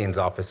the aliens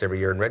office every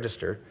year and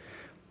register.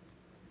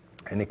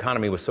 And the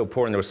economy was so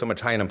poor and there was so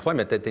much high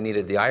unemployment that they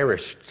needed the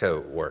Irish to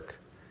work.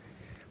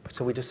 But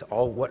so we just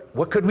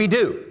what could we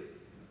do?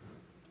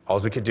 All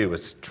we could do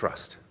was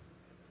trust,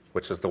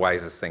 which was the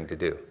wisest thing to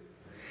do.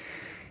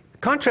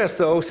 Contrast,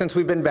 though, since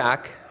we've been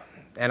back,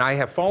 and I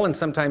have fallen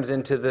sometimes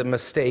into the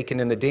mistake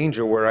and in the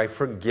danger where I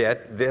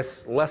forget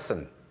this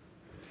lesson.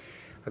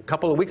 A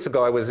couple of weeks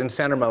ago, I was in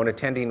San Ramon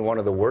attending one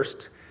of the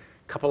worst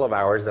couple of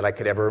hours that I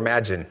could ever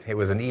imagine. It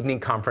was an evening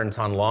conference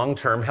on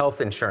long-term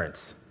health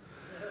insurance.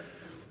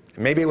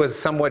 Maybe it was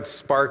somewhat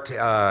sparked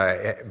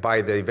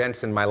by the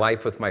events in my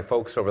life with my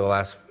folks over the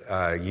last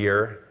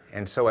year.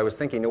 And so I was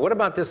thinking, what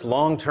about this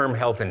long-term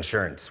health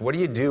insurance? What do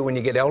you do when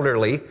you get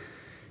elderly?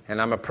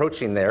 And I'm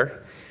approaching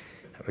there.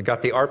 We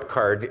got the ARP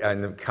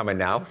card coming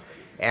now.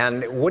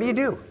 And what do you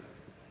do?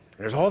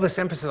 There's all this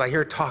emphasis I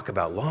hear talk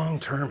about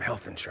long-term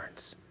health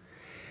insurance.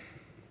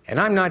 And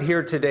I'm not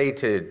here today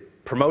to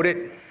promote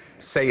it,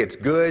 say it's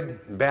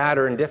good, bad,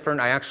 or indifferent.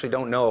 I actually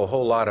don't know a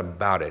whole lot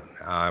about it.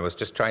 I was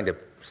just trying to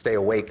stay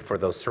awake for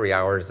those 3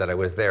 hours that I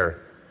was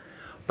there.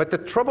 But the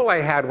trouble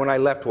I had when I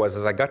left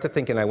was, I got to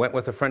thinking, I went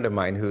with a friend of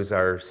mine who's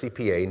our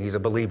CPA, and he's a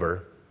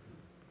believer.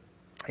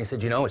 He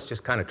said, it's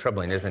just kind of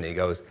troubling, isn't it? He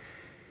goes,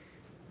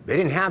 they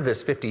didn't have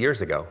this 50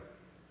 years ago.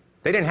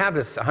 They didn't have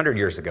this 100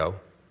 years ago.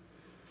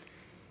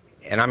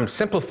 And I'm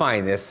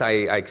simplifying this, I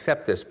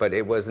accept this, but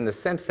it was in the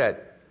sense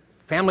that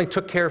family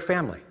took care of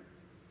family.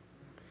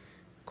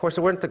 Of course,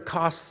 there weren't the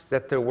costs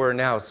that there were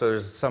now, so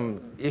there's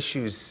some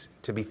issues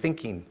to be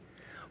thinking.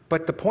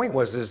 But the point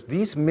was,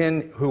 these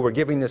men who were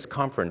giving this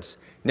conference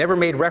never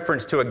made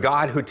reference to a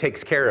God who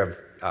takes care of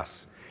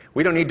us.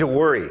 We don't need to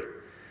worry.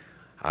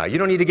 You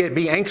don't need to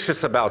be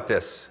anxious about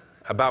this,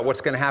 about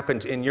what's going to happen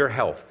in your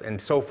health and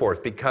so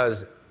forth,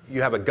 because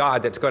you have a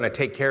God that's going to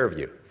take care of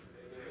you.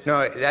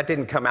 No, that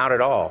didn't come out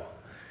at all.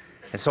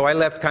 And so I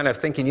left kind of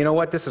thinking,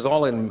 this is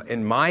all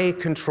in my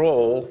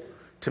control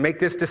to make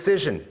this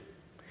decision.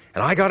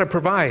 And I got to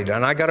provide,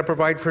 and I got to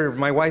provide for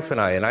my wife and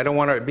I don't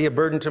want to be a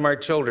burden to my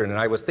children. And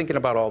I was thinking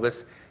about all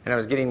this, and I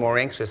was getting more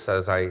anxious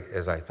as I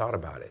thought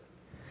about it.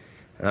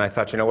 And I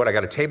thought, I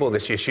got to table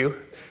this issue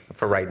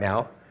for right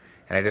now,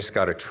 and I just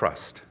got to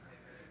trust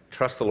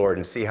the Lord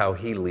and see how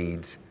he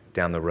leads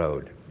down the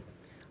road.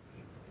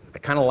 I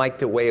kind of like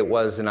the way it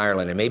was in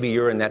Ireland, and maybe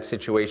you're in that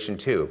situation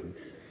too,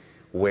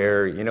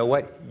 where,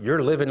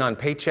 you're living on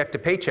paycheck to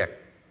paycheck.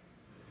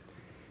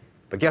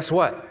 But guess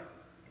what?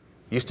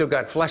 You still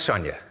got flesh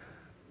on you.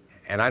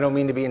 And I don't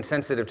mean to be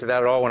insensitive to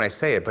that at all when I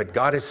say it, but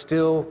God is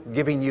still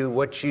giving you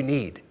what you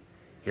need.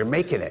 You're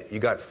making it. You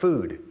got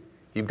food.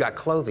 You've got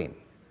clothing.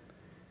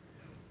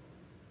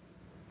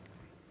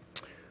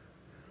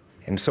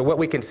 And so what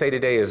we can say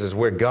today is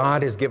where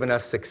God has given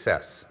us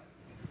success,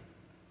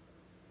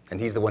 and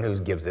he's the one who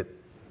gives it,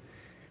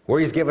 where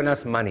he's given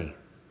us money,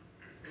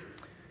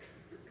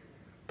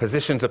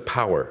 positions of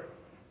power,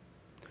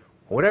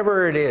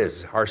 whatever it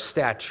is, our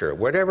stature,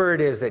 whatever it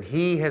is that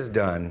he has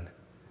done,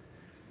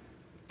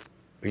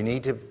 we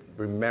need to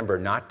remember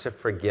not to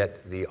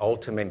forget the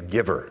ultimate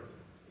giver,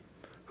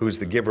 who's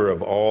the giver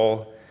of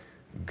all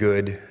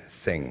good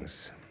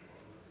things.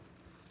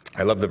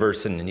 I love the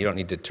verse, and you don't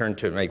need to turn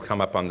to it. It may come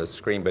up on the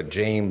screen, but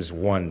James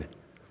 1,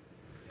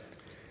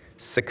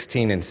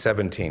 16 and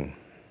 17.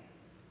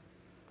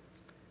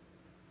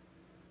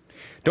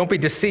 Don't be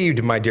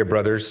deceived, my dear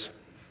brothers.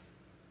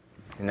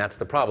 And that's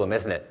the problem,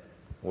 isn't it?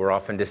 We're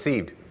often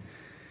deceived.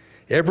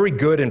 Every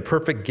good and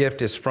perfect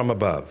gift is from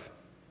above.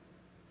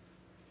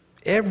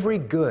 Every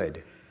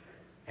good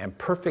and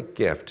perfect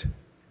gift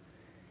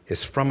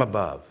is from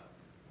above,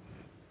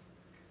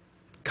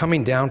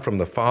 coming down from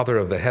the Father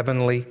of the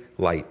heavenly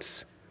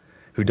lights,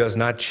 who does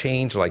not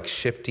change like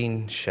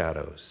shifting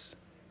shadows.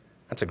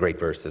 That's a great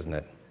verse, isn't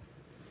it?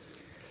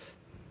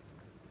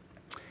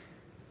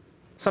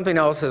 Something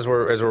else as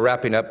we're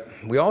wrapping up,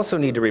 we also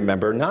need to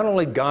remember not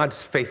only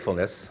God's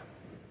faithfulness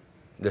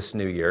this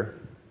new year,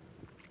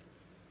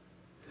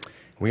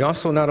 we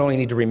also not only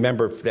need to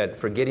remember that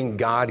forgetting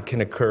God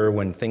can occur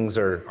when things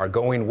are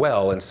going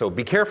well, and so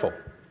be careful.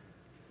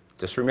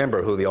 Just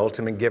remember who the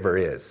ultimate giver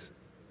is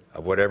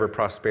of whatever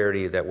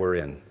prosperity that we're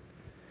in.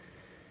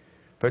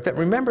 But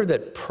remember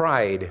that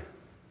pride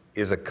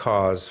is a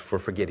cause for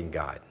forgetting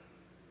God.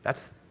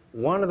 That's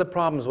one of the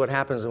problems, what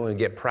happens when we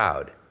get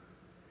proud.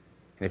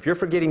 And if you're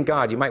forgetting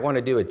God, you might want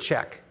to do a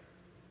check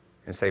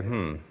and say,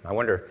 I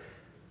wonder,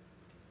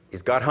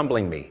 is God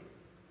humbling me?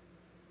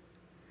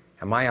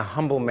 Am I a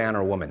humble man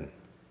or woman?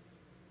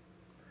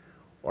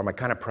 Or am I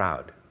kind of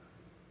proud?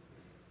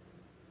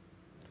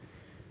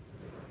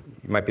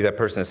 You might be that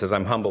person that says,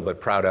 I'm humble but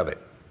proud of it.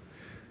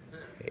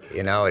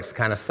 You know, it's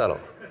kind of subtle.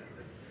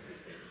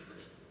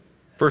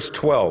 Verse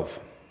 12,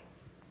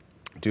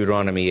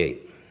 Deuteronomy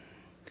 8.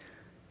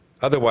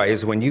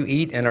 Otherwise, when you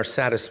eat and are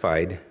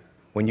satisfied,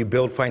 when you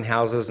build fine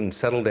houses and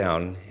settle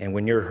down, and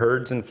when your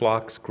herds and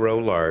flocks grow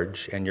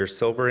large, and your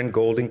silver and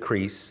gold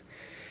increase,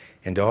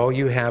 and all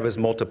you have is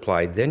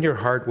multiplied, then your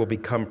heart will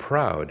become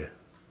proud,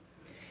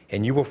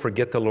 and you will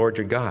forget the Lord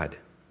your God,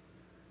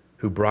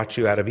 who brought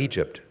you out of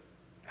Egypt,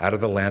 out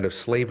of the land of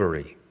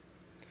slavery.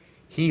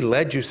 He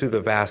led you through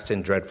the vast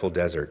and dreadful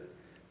desert,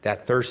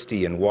 that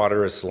thirsty and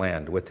waterless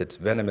land with its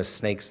venomous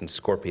snakes and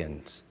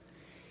scorpions.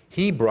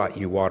 He brought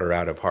you water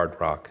out of hard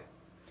rock.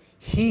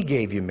 He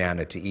gave you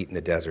manna to eat in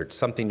the desert,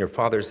 something your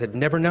fathers had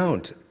never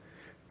known,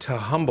 to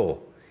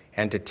humble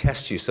and to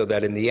test you so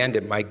that in the end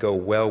it might go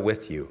well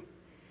with you.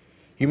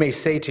 You may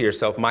say to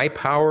yourself, my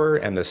power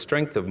and the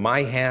strength of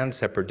my hands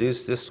have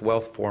produced this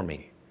wealth for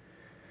me.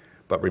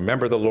 But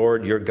remember the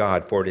Lord your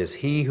God, for it is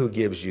he who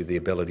gives you the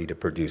ability to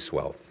produce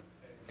wealth,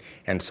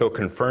 and so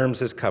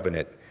confirms his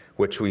covenant,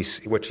 which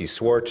he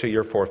swore to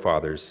your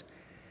forefathers,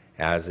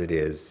 as it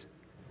is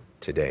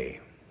today.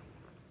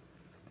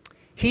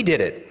 He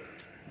did it.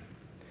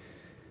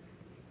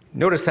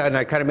 Notice that, and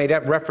I kind of made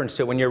that reference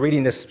to it when you're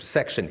reading this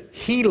section.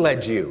 He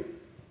led you.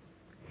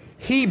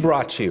 He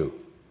brought you.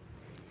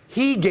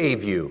 He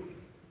gave you.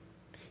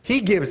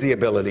 He gives the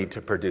ability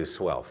to produce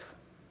wealth.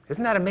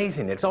 Isn't that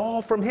amazing? It's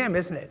all from him,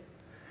 isn't it?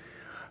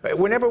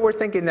 Whenever we're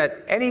thinking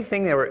that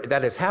anything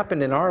that has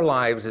happened in our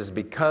lives is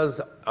because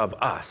of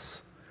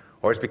us,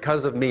 or it's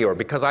because of me, or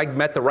because I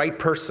met the right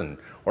person,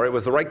 or it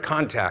was the right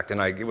contact,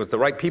 and it was the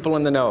right people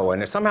in the know,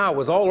 and somehow it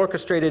was all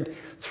orchestrated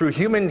through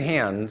human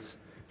hands,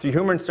 through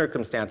human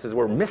circumstances,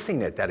 we're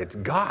missing it, that it's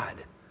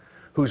God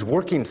who's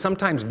working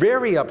sometimes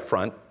very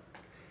upfront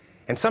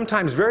and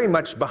sometimes very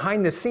much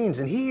behind the scenes,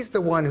 and he's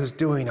the one who's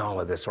doing all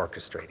of this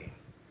orchestrating.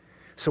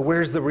 So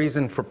where's the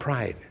reason for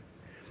pride?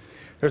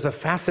 There's a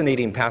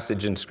fascinating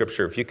passage in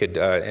Scripture, if you could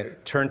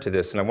turn to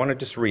this, and I want to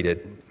just read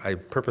it. I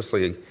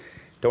purposely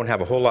don't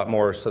have a whole lot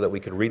more so that we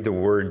could read the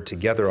word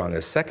together on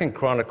this. 2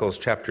 Chronicles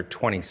chapter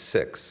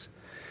 26.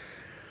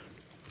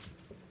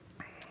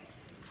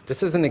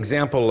 This is an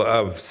example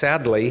of,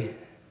 sadly,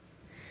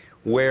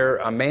 where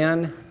a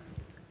man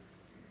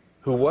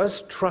who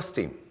was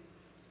trusting,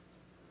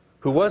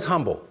 who was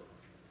humble,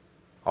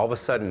 all of a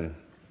sudden,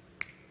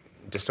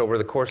 just over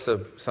the course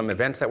of some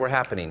events that were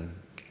happening,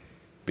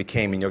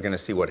 became, and you're going to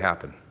see what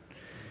happened.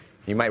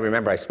 You might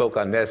remember I spoke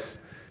on this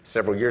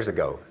several years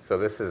ago, so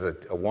this is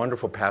a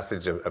wonderful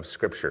passage of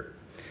Scripture.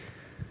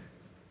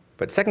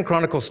 But 2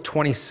 Chronicles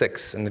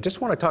 26, and I just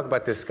want to talk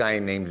about this guy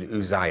named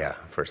Uzziah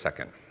for a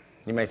second.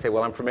 You may say,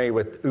 well, I'm familiar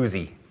with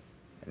Uzi.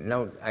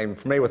 No, I'm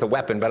familiar with a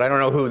weapon, but I don't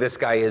know who this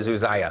guy is,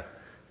 Uzziah.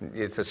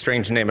 It's a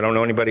strange name. I don't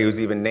know anybody who's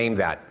even named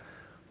that.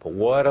 But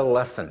what a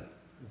lesson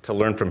to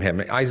learn from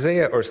him.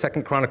 Isaiah, or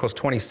 2 Chronicles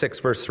 26,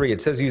 verse 3,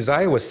 it says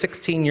Uzziah was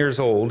 16 years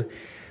old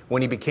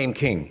when he became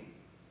king.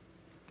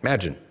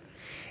 Imagine.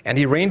 And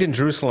he reigned in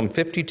Jerusalem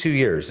 52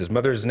 years. His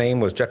mother's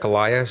name was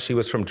Jechaliah. She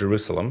was from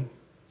Jerusalem.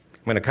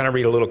 I'm going to kind of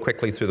read a little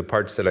quickly through the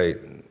parts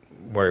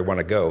where I want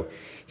to go.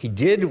 He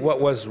did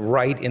what was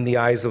right in the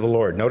eyes of the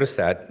Lord. Notice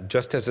that,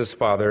 just as his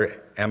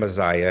father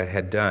Amaziah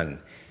had done.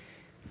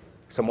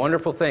 Some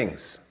wonderful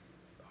things.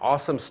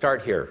 Awesome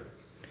start here.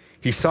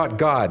 He sought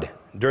God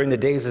during the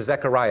days of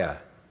Zechariah.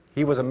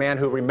 He was a man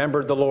who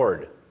remembered the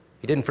Lord.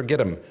 He didn't forget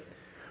him.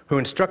 Who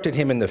instructed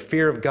him in the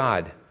fear of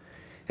God.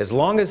 As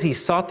long as he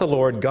sought the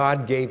Lord,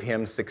 God gave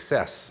him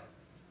success.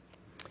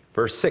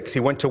 Verse 6, he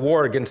went to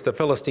war against the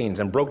Philistines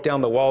and broke down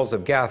the walls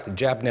of Gath,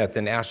 Jabneth,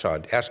 and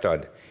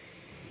Ashdod.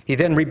 He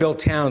then rebuilt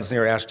towns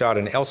near Ashdod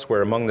and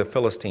elsewhere among the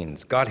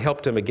Philistines. God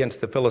helped him against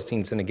the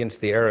Philistines and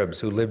against the Arabs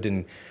who lived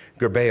in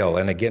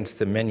Gerbaal and against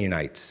the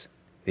Mennonites.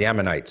 The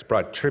Ammonites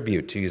brought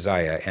tribute to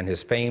Uzziah, and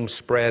his fame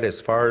spread as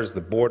far as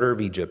the border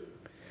of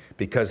Egypt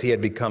because he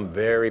had become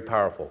very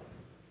powerful.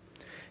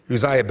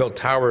 Uzziah built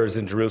towers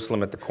in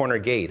Jerusalem at the corner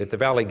gate, at the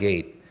valley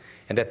gate,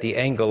 and at the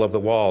angle of the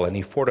wall, and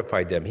he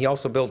fortified them. He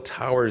also built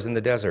towers in the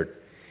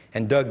desert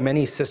and dug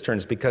many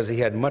cisterns because he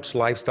had much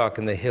livestock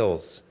in the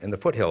hills, in the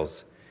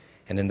foothills,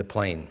 and in the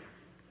plain.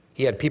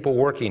 He had people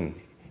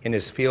working in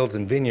his fields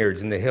and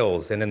vineyards in the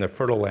hills and in the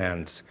fertile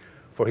lands,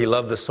 for he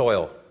loved the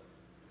soil.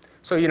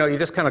 So, you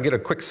just kind of get a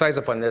quick size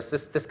up on this.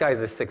 This guy's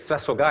a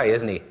successful guy,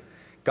 isn't he?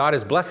 God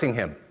is blessing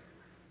him.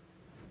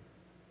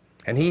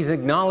 And he's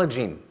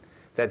acknowledging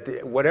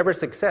that whatever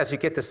success, you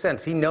get the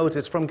sense he knows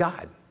it's from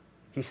God.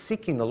 He's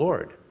seeking the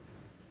Lord.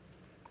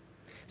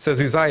 It says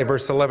Uzziah,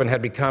 verse 11,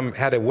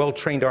 had a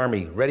well-trained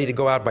army, ready to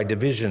go out by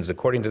divisions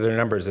according to their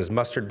numbers, as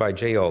mustered by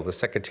Jael, the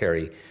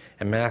secretary,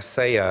 and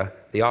Maaseiah,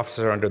 the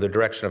officer under the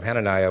direction of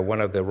Hananiah, one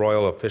of the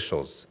royal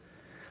officials.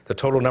 The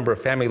total number of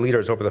family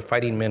leaders over the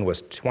fighting men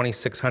was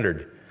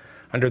 2,600.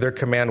 Under their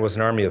command was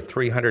an army of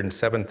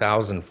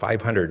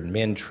 307,500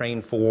 men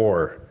trained for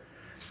war,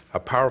 a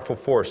powerful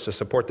force to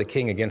support the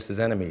king against his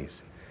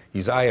enemies.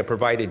 Uzziah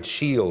provided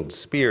shields,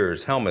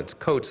 spears, helmets,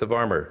 coats of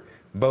armor,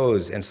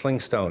 bows, and sling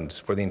stones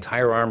for the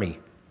entire army.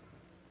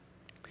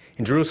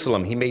 In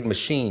Jerusalem, he made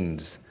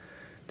machines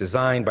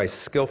designed by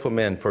skillful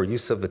men for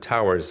use of the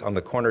towers on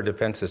the corner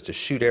defenses to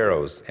shoot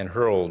arrows and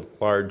hurl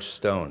large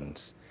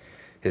stones.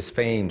 His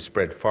fame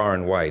spread far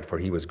and wide, for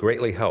he was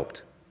greatly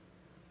helped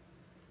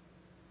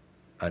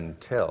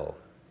until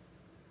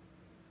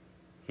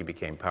he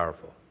became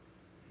powerful.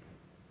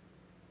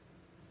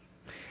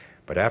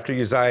 But after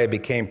Uzziah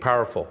became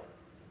powerful,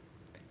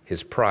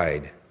 his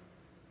pride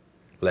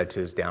led to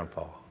his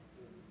downfall.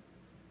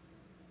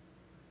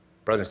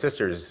 Brothers and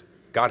sisters,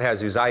 God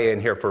has Uzziah in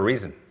here for a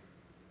reason.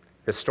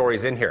 This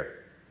story's in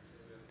here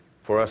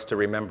for us to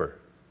remember.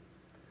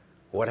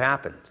 What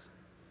happens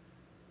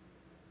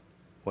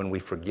when we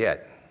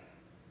forget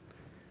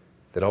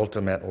that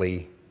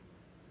ultimately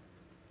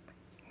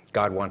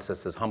God wants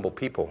us as humble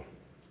people?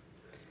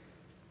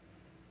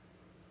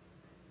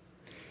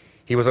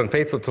 He was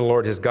unfaithful to the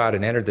Lord his God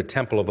and entered the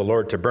temple of the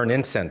Lord to burn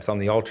incense on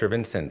the altar of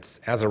incense.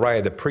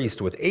 Azariah the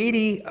priest, with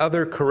 80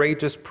 other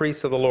courageous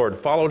priests of the Lord,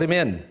 followed him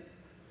in.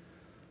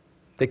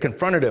 They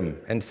confronted him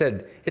and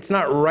said, "It's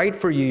not right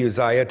for you,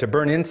 Uzziah, to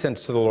burn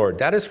incense to the Lord.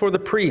 That is for the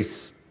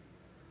priests,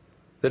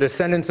 the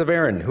descendants of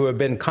Aaron, who have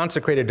been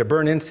consecrated to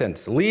burn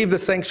incense. Leave the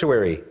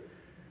sanctuary,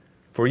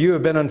 for you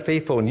have been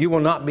unfaithful, and you will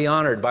not be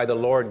honored by the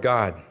Lord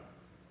God."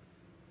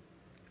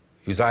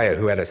 Uzziah,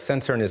 who had a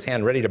censer in his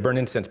hand ready to burn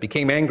incense,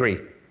 became angry.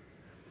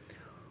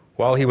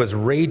 While he was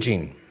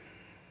raging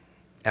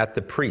at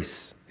the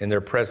priests in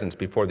their presence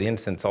before the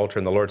incense altar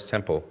in the Lord's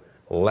temple,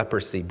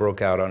 leprosy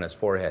broke out on his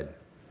forehead.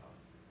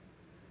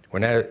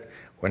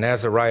 When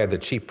Azariah, the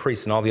chief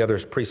priest, and all the other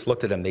priests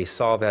looked at him, they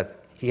saw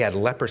that he had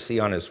leprosy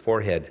on his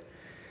forehead.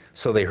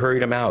 So they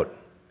hurried him out.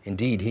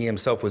 Indeed, he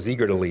himself was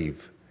eager to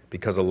leave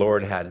because the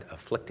Lord had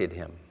afflicted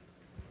him.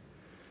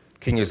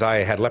 King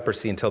Uzziah had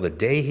leprosy until the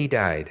day he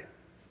died.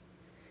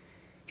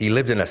 He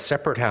lived in a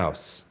separate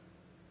house,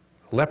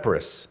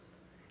 leprous,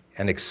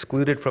 and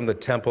excluded from the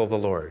temple of the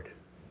Lord.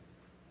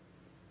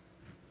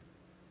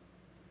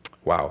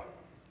 Wow.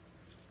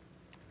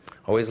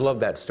 Always loved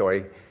that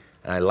story,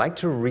 and I like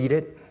to read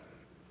it.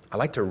 I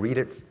like to read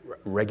it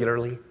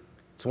regularly.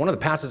 It's one of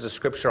the passages of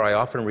Scripture I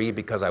often read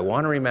because I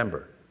want to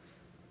remember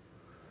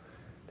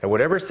that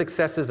whatever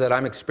successes that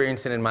I'm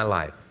experiencing in my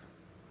life,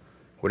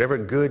 whatever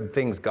good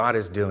things God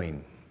is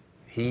doing,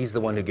 He's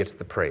the one who gets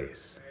the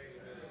praise.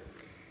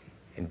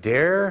 And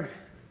dare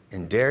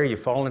you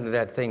fall into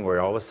that thing where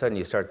all of a sudden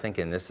you start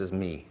thinking, this is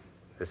me.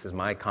 This is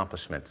my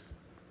accomplishments.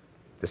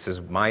 This is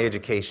my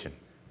education.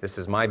 This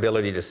is my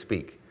ability to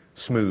speak,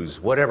 schmooze,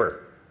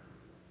 whatever.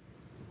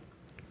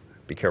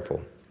 Be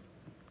careful.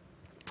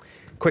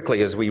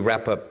 Quickly, as we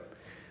wrap up,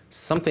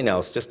 something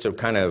else, just to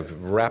kind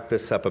of wrap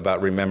this up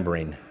about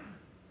remembering.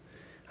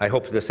 I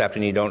hope this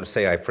afternoon you don't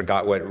say I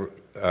forgot what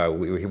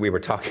we were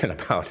talking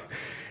about.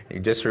 You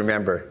just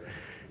remember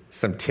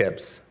some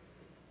tips.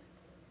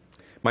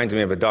 Reminds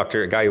me of a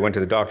guy who went to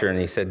the doctor, and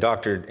he said,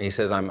 "Doctor," he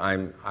says,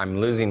 I'm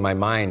losing my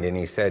mind." And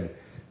he said,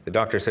 the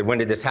doctor said, "When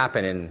did this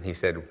happen?" And he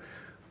said,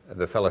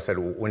 the fellow said,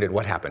 "When did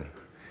what happen?"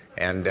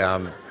 And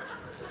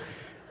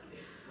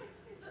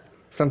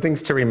some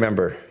things to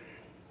remember.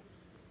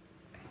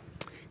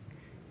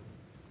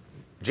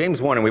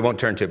 James 1, and we won't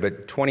turn to it,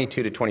 but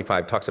 22 to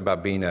 25 talks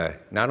about being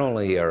not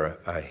only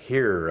a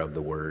hearer of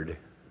the word,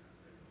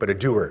 but a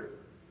doer.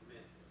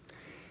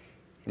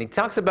 And he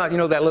talks about,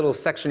 that little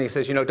section. He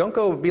says, don't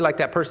go be like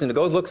that person who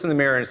goes, looks in the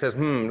mirror and says,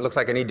 looks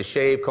like I need to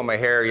shave, comb my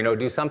hair,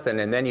 do something,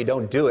 and then you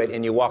don't do it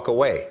and you walk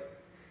away.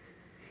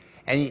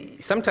 And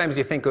sometimes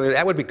you think, well,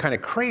 that would be kind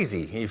of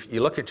crazy.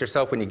 You look at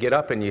yourself when you get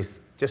up and you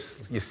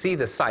see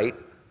the sight,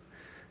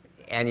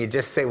 and you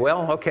just say,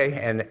 well, okay,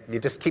 and you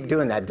just keep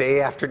doing that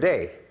day after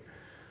day.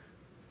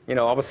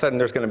 All of a sudden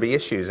there's going to be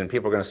issues, and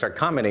people are going to start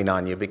commenting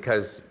on you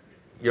because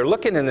you're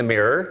looking in the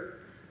mirror,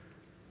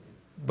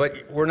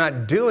 but we're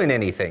not doing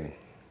anything.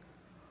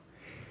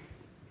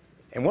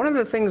 And one of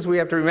the things we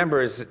have to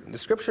remember is the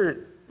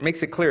Scripture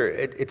makes it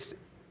clear.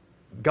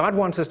 God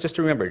wants us just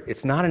to remember,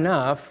 it's not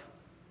enough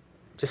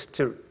just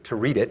to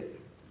read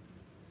it,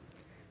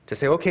 to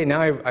say, okay,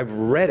 now I've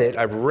read it,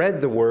 I've read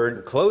the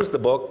Word, close the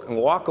book, and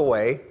walk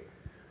away.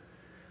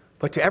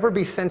 But to ever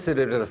be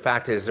sensitive to the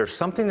fact is there's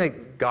something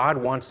that God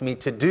wants me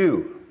to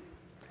do.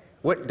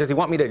 What does He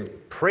want me to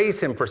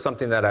praise Him for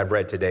something that I've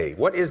read today?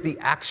 What is the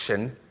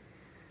action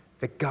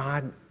that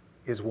God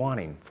is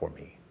wanting for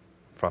me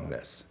from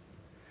this?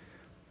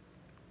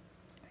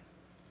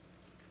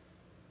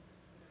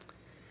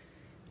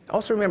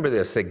 Also remember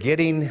this, that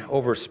getting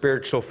over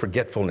spiritual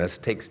forgetfulness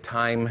takes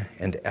time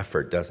and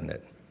effort, doesn't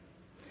it?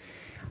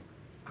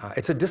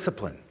 It's a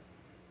discipline.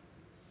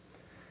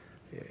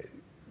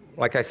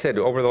 Like I said,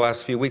 over the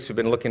last few weeks, we've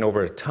been looking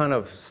over a ton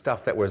of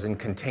stuff that was in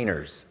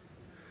containers.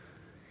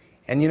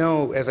 And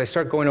as I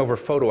start going over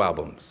photo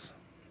albums,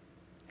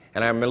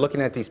 and I'm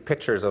looking at these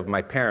pictures of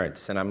my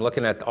parents, and I'm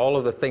looking at all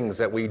of the things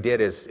that we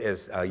did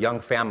as a young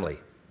family,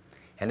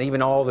 and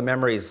even all the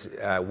memories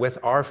with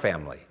our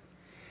family,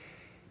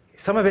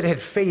 some of it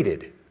had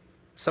faded.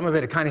 some of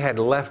it kind of had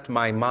left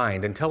my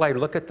mind until I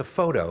look at the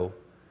photo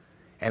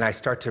and I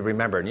start to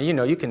remember. And you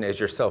know, you can, as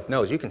yourself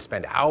knows, you can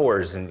spend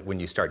hours when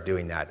you start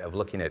doing that, of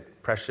looking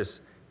at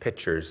precious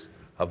pictures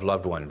of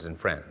loved ones and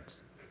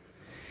friends.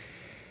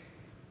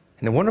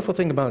 And the wonderful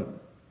thing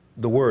about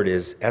the Word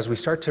is, as we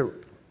start to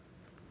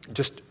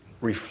just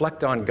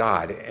reflect on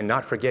God and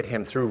not forget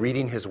Him through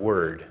reading His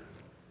Word,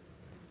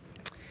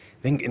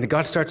 then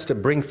God starts to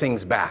bring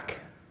things back.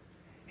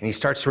 And He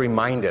starts to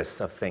remind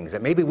us of things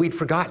that maybe we'd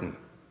forgotten.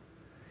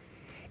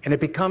 And it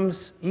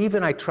becomes,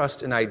 even I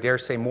trust and I dare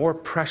say, more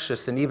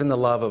precious than even the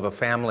love of a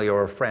family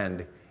or a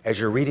friend as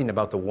you're reading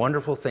about the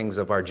wonderful things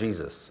of our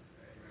Jesus.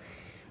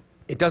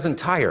 It doesn't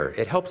tire.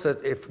 It helps us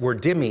if we're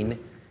dimming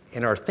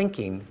in our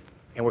thinking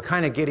and we're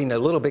kind of getting a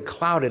little bit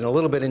clouded, a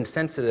little bit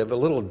insensitive, a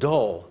little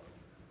dull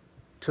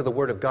to the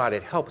Word of God.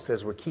 It helps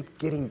as we keep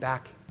getting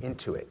back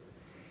into it.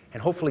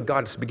 And hopefully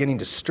God's beginning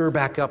to stir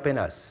back up in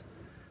us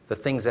the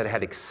things that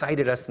had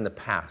excited us in the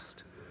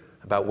past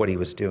about what He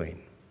was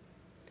doing.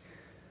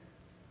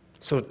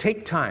 So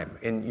take time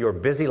in your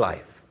busy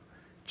life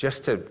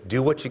just to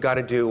do what you got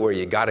to do, where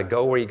you got to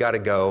go, where you got to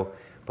go,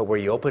 but where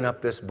you open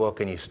up this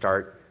book and you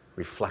start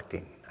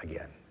reflecting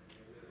again.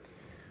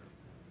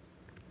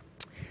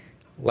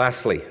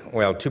 Lastly,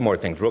 well, two more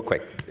things real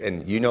quick,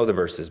 and you know the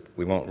verses,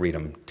 we won't read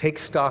them. Take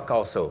stock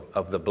also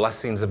of the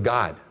blessings of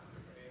God.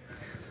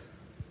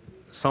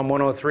 Psalm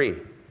 103.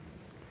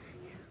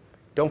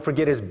 Don't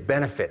forget His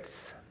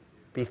benefits.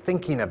 Be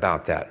thinking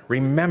about that.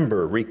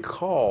 Remember,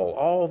 recall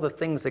all the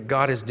things that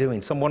God is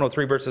doing. Psalm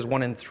 103, verses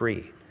 1 and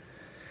 3.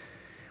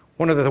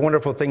 One of the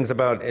wonderful things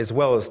about as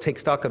well is take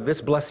stock of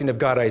this blessing of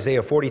God,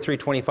 Isaiah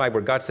 43:25,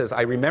 where God says,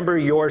 I remember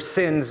your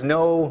sins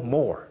no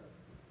more.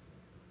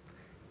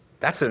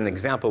 That's an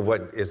example of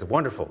what is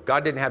wonderful.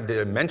 God didn't have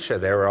dementia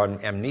there or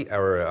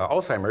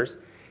Alzheimer's.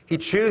 He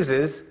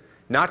chooses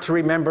not to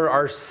remember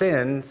our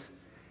sins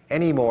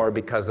anymore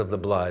because of the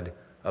blood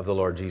of the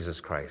Lord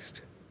Jesus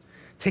Christ.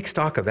 Take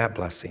stock of that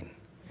blessing.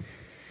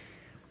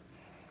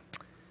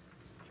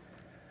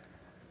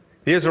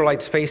 The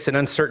Israelites faced an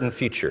uncertain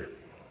future.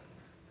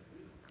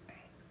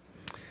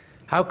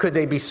 How could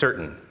they be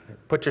certain?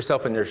 Put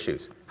yourself in their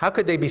shoes. How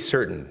could they be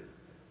certain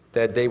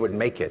that they would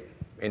make it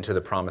into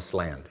the promised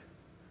land?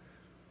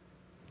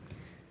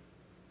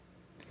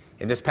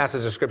 In this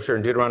passage of Scripture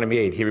in Deuteronomy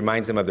 8, He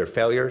reminds them of their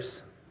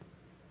failures,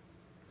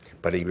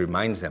 but He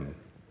reminds them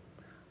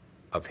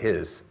of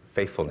His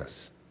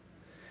faithfulness.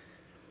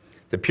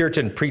 The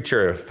Puritan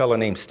preacher, a fellow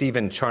named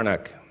Stephen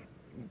Charnock,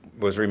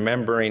 was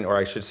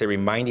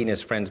reminding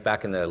his friends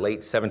back in the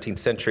late 17th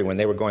century when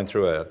they were going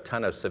through a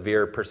ton of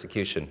severe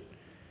persecution.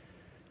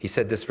 He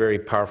said this very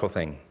powerful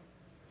thing.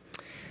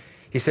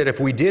 He said,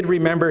 if we did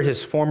remember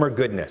His former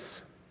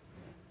goodness,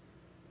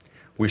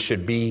 we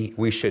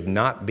should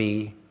not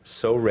be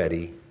so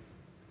ready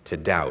to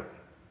doubt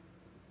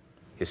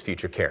His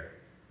future care.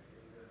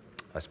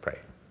 Let's pray.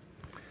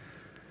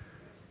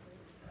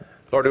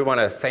 Lord, we want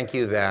to thank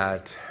You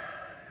that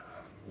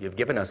You've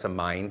given us a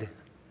mind,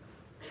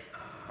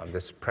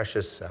 this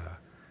precious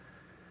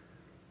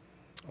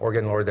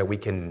organ, Lord, that we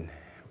can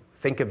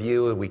think of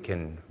You, we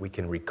can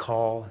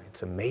recall.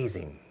 It's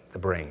amazing, the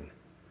brain.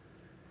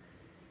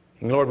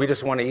 And Lord, we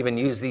just want to even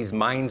use these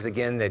minds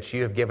again that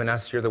You have given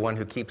us. You're the one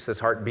who keeps this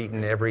heart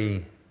beating,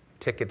 every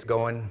tick it's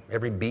going,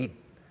 every beat,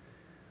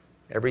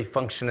 every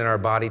function in our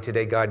body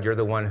today. God, You're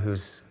the one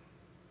who's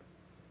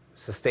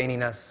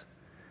sustaining us.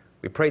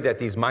 We pray that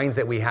these minds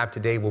that we have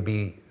today will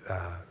be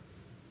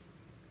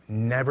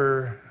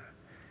never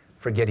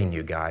forgetting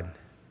You, God.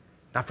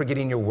 Not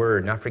forgetting Your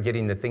Word, not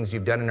forgetting the things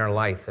You've done in our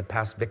life, the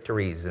past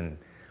victories and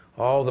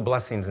all the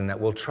blessings, and that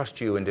we'll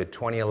trust You into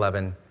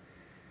 2011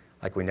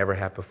 like we never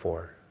have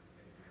before.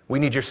 We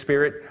need Your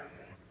Spirit.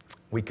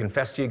 We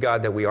confess to You,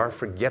 God, that we are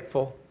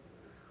forgetful.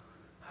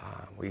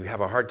 We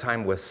have a hard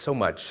time with so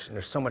much, and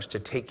there's so much to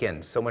take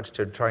in, so much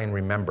to try and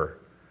remember.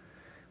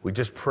 We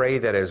just pray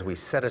that as we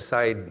set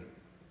aside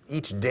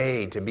each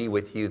day to be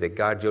with You, that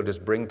God, You'll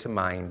just bring to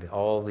mind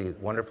all the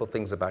wonderful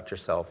things about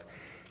Yourself.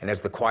 And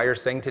as the choir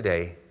sang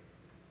today,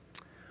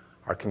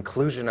 our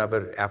conclusion of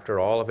it, after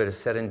all of it is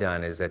said and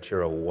done, is that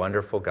You're a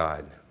wonderful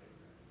God.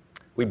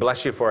 We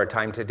bless You for our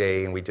time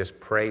today, and we just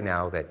pray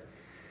now that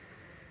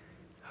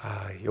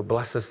You'll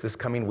bless us this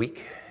coming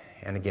week.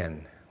 And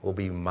again, we'll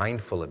be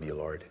mindful of You,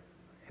 Lord,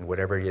 and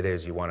whatever it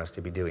is You want us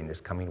to be doing this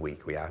coming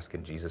week, we ask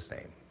in Jesus'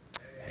 name.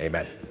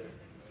 Amen.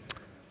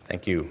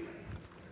 Thank you.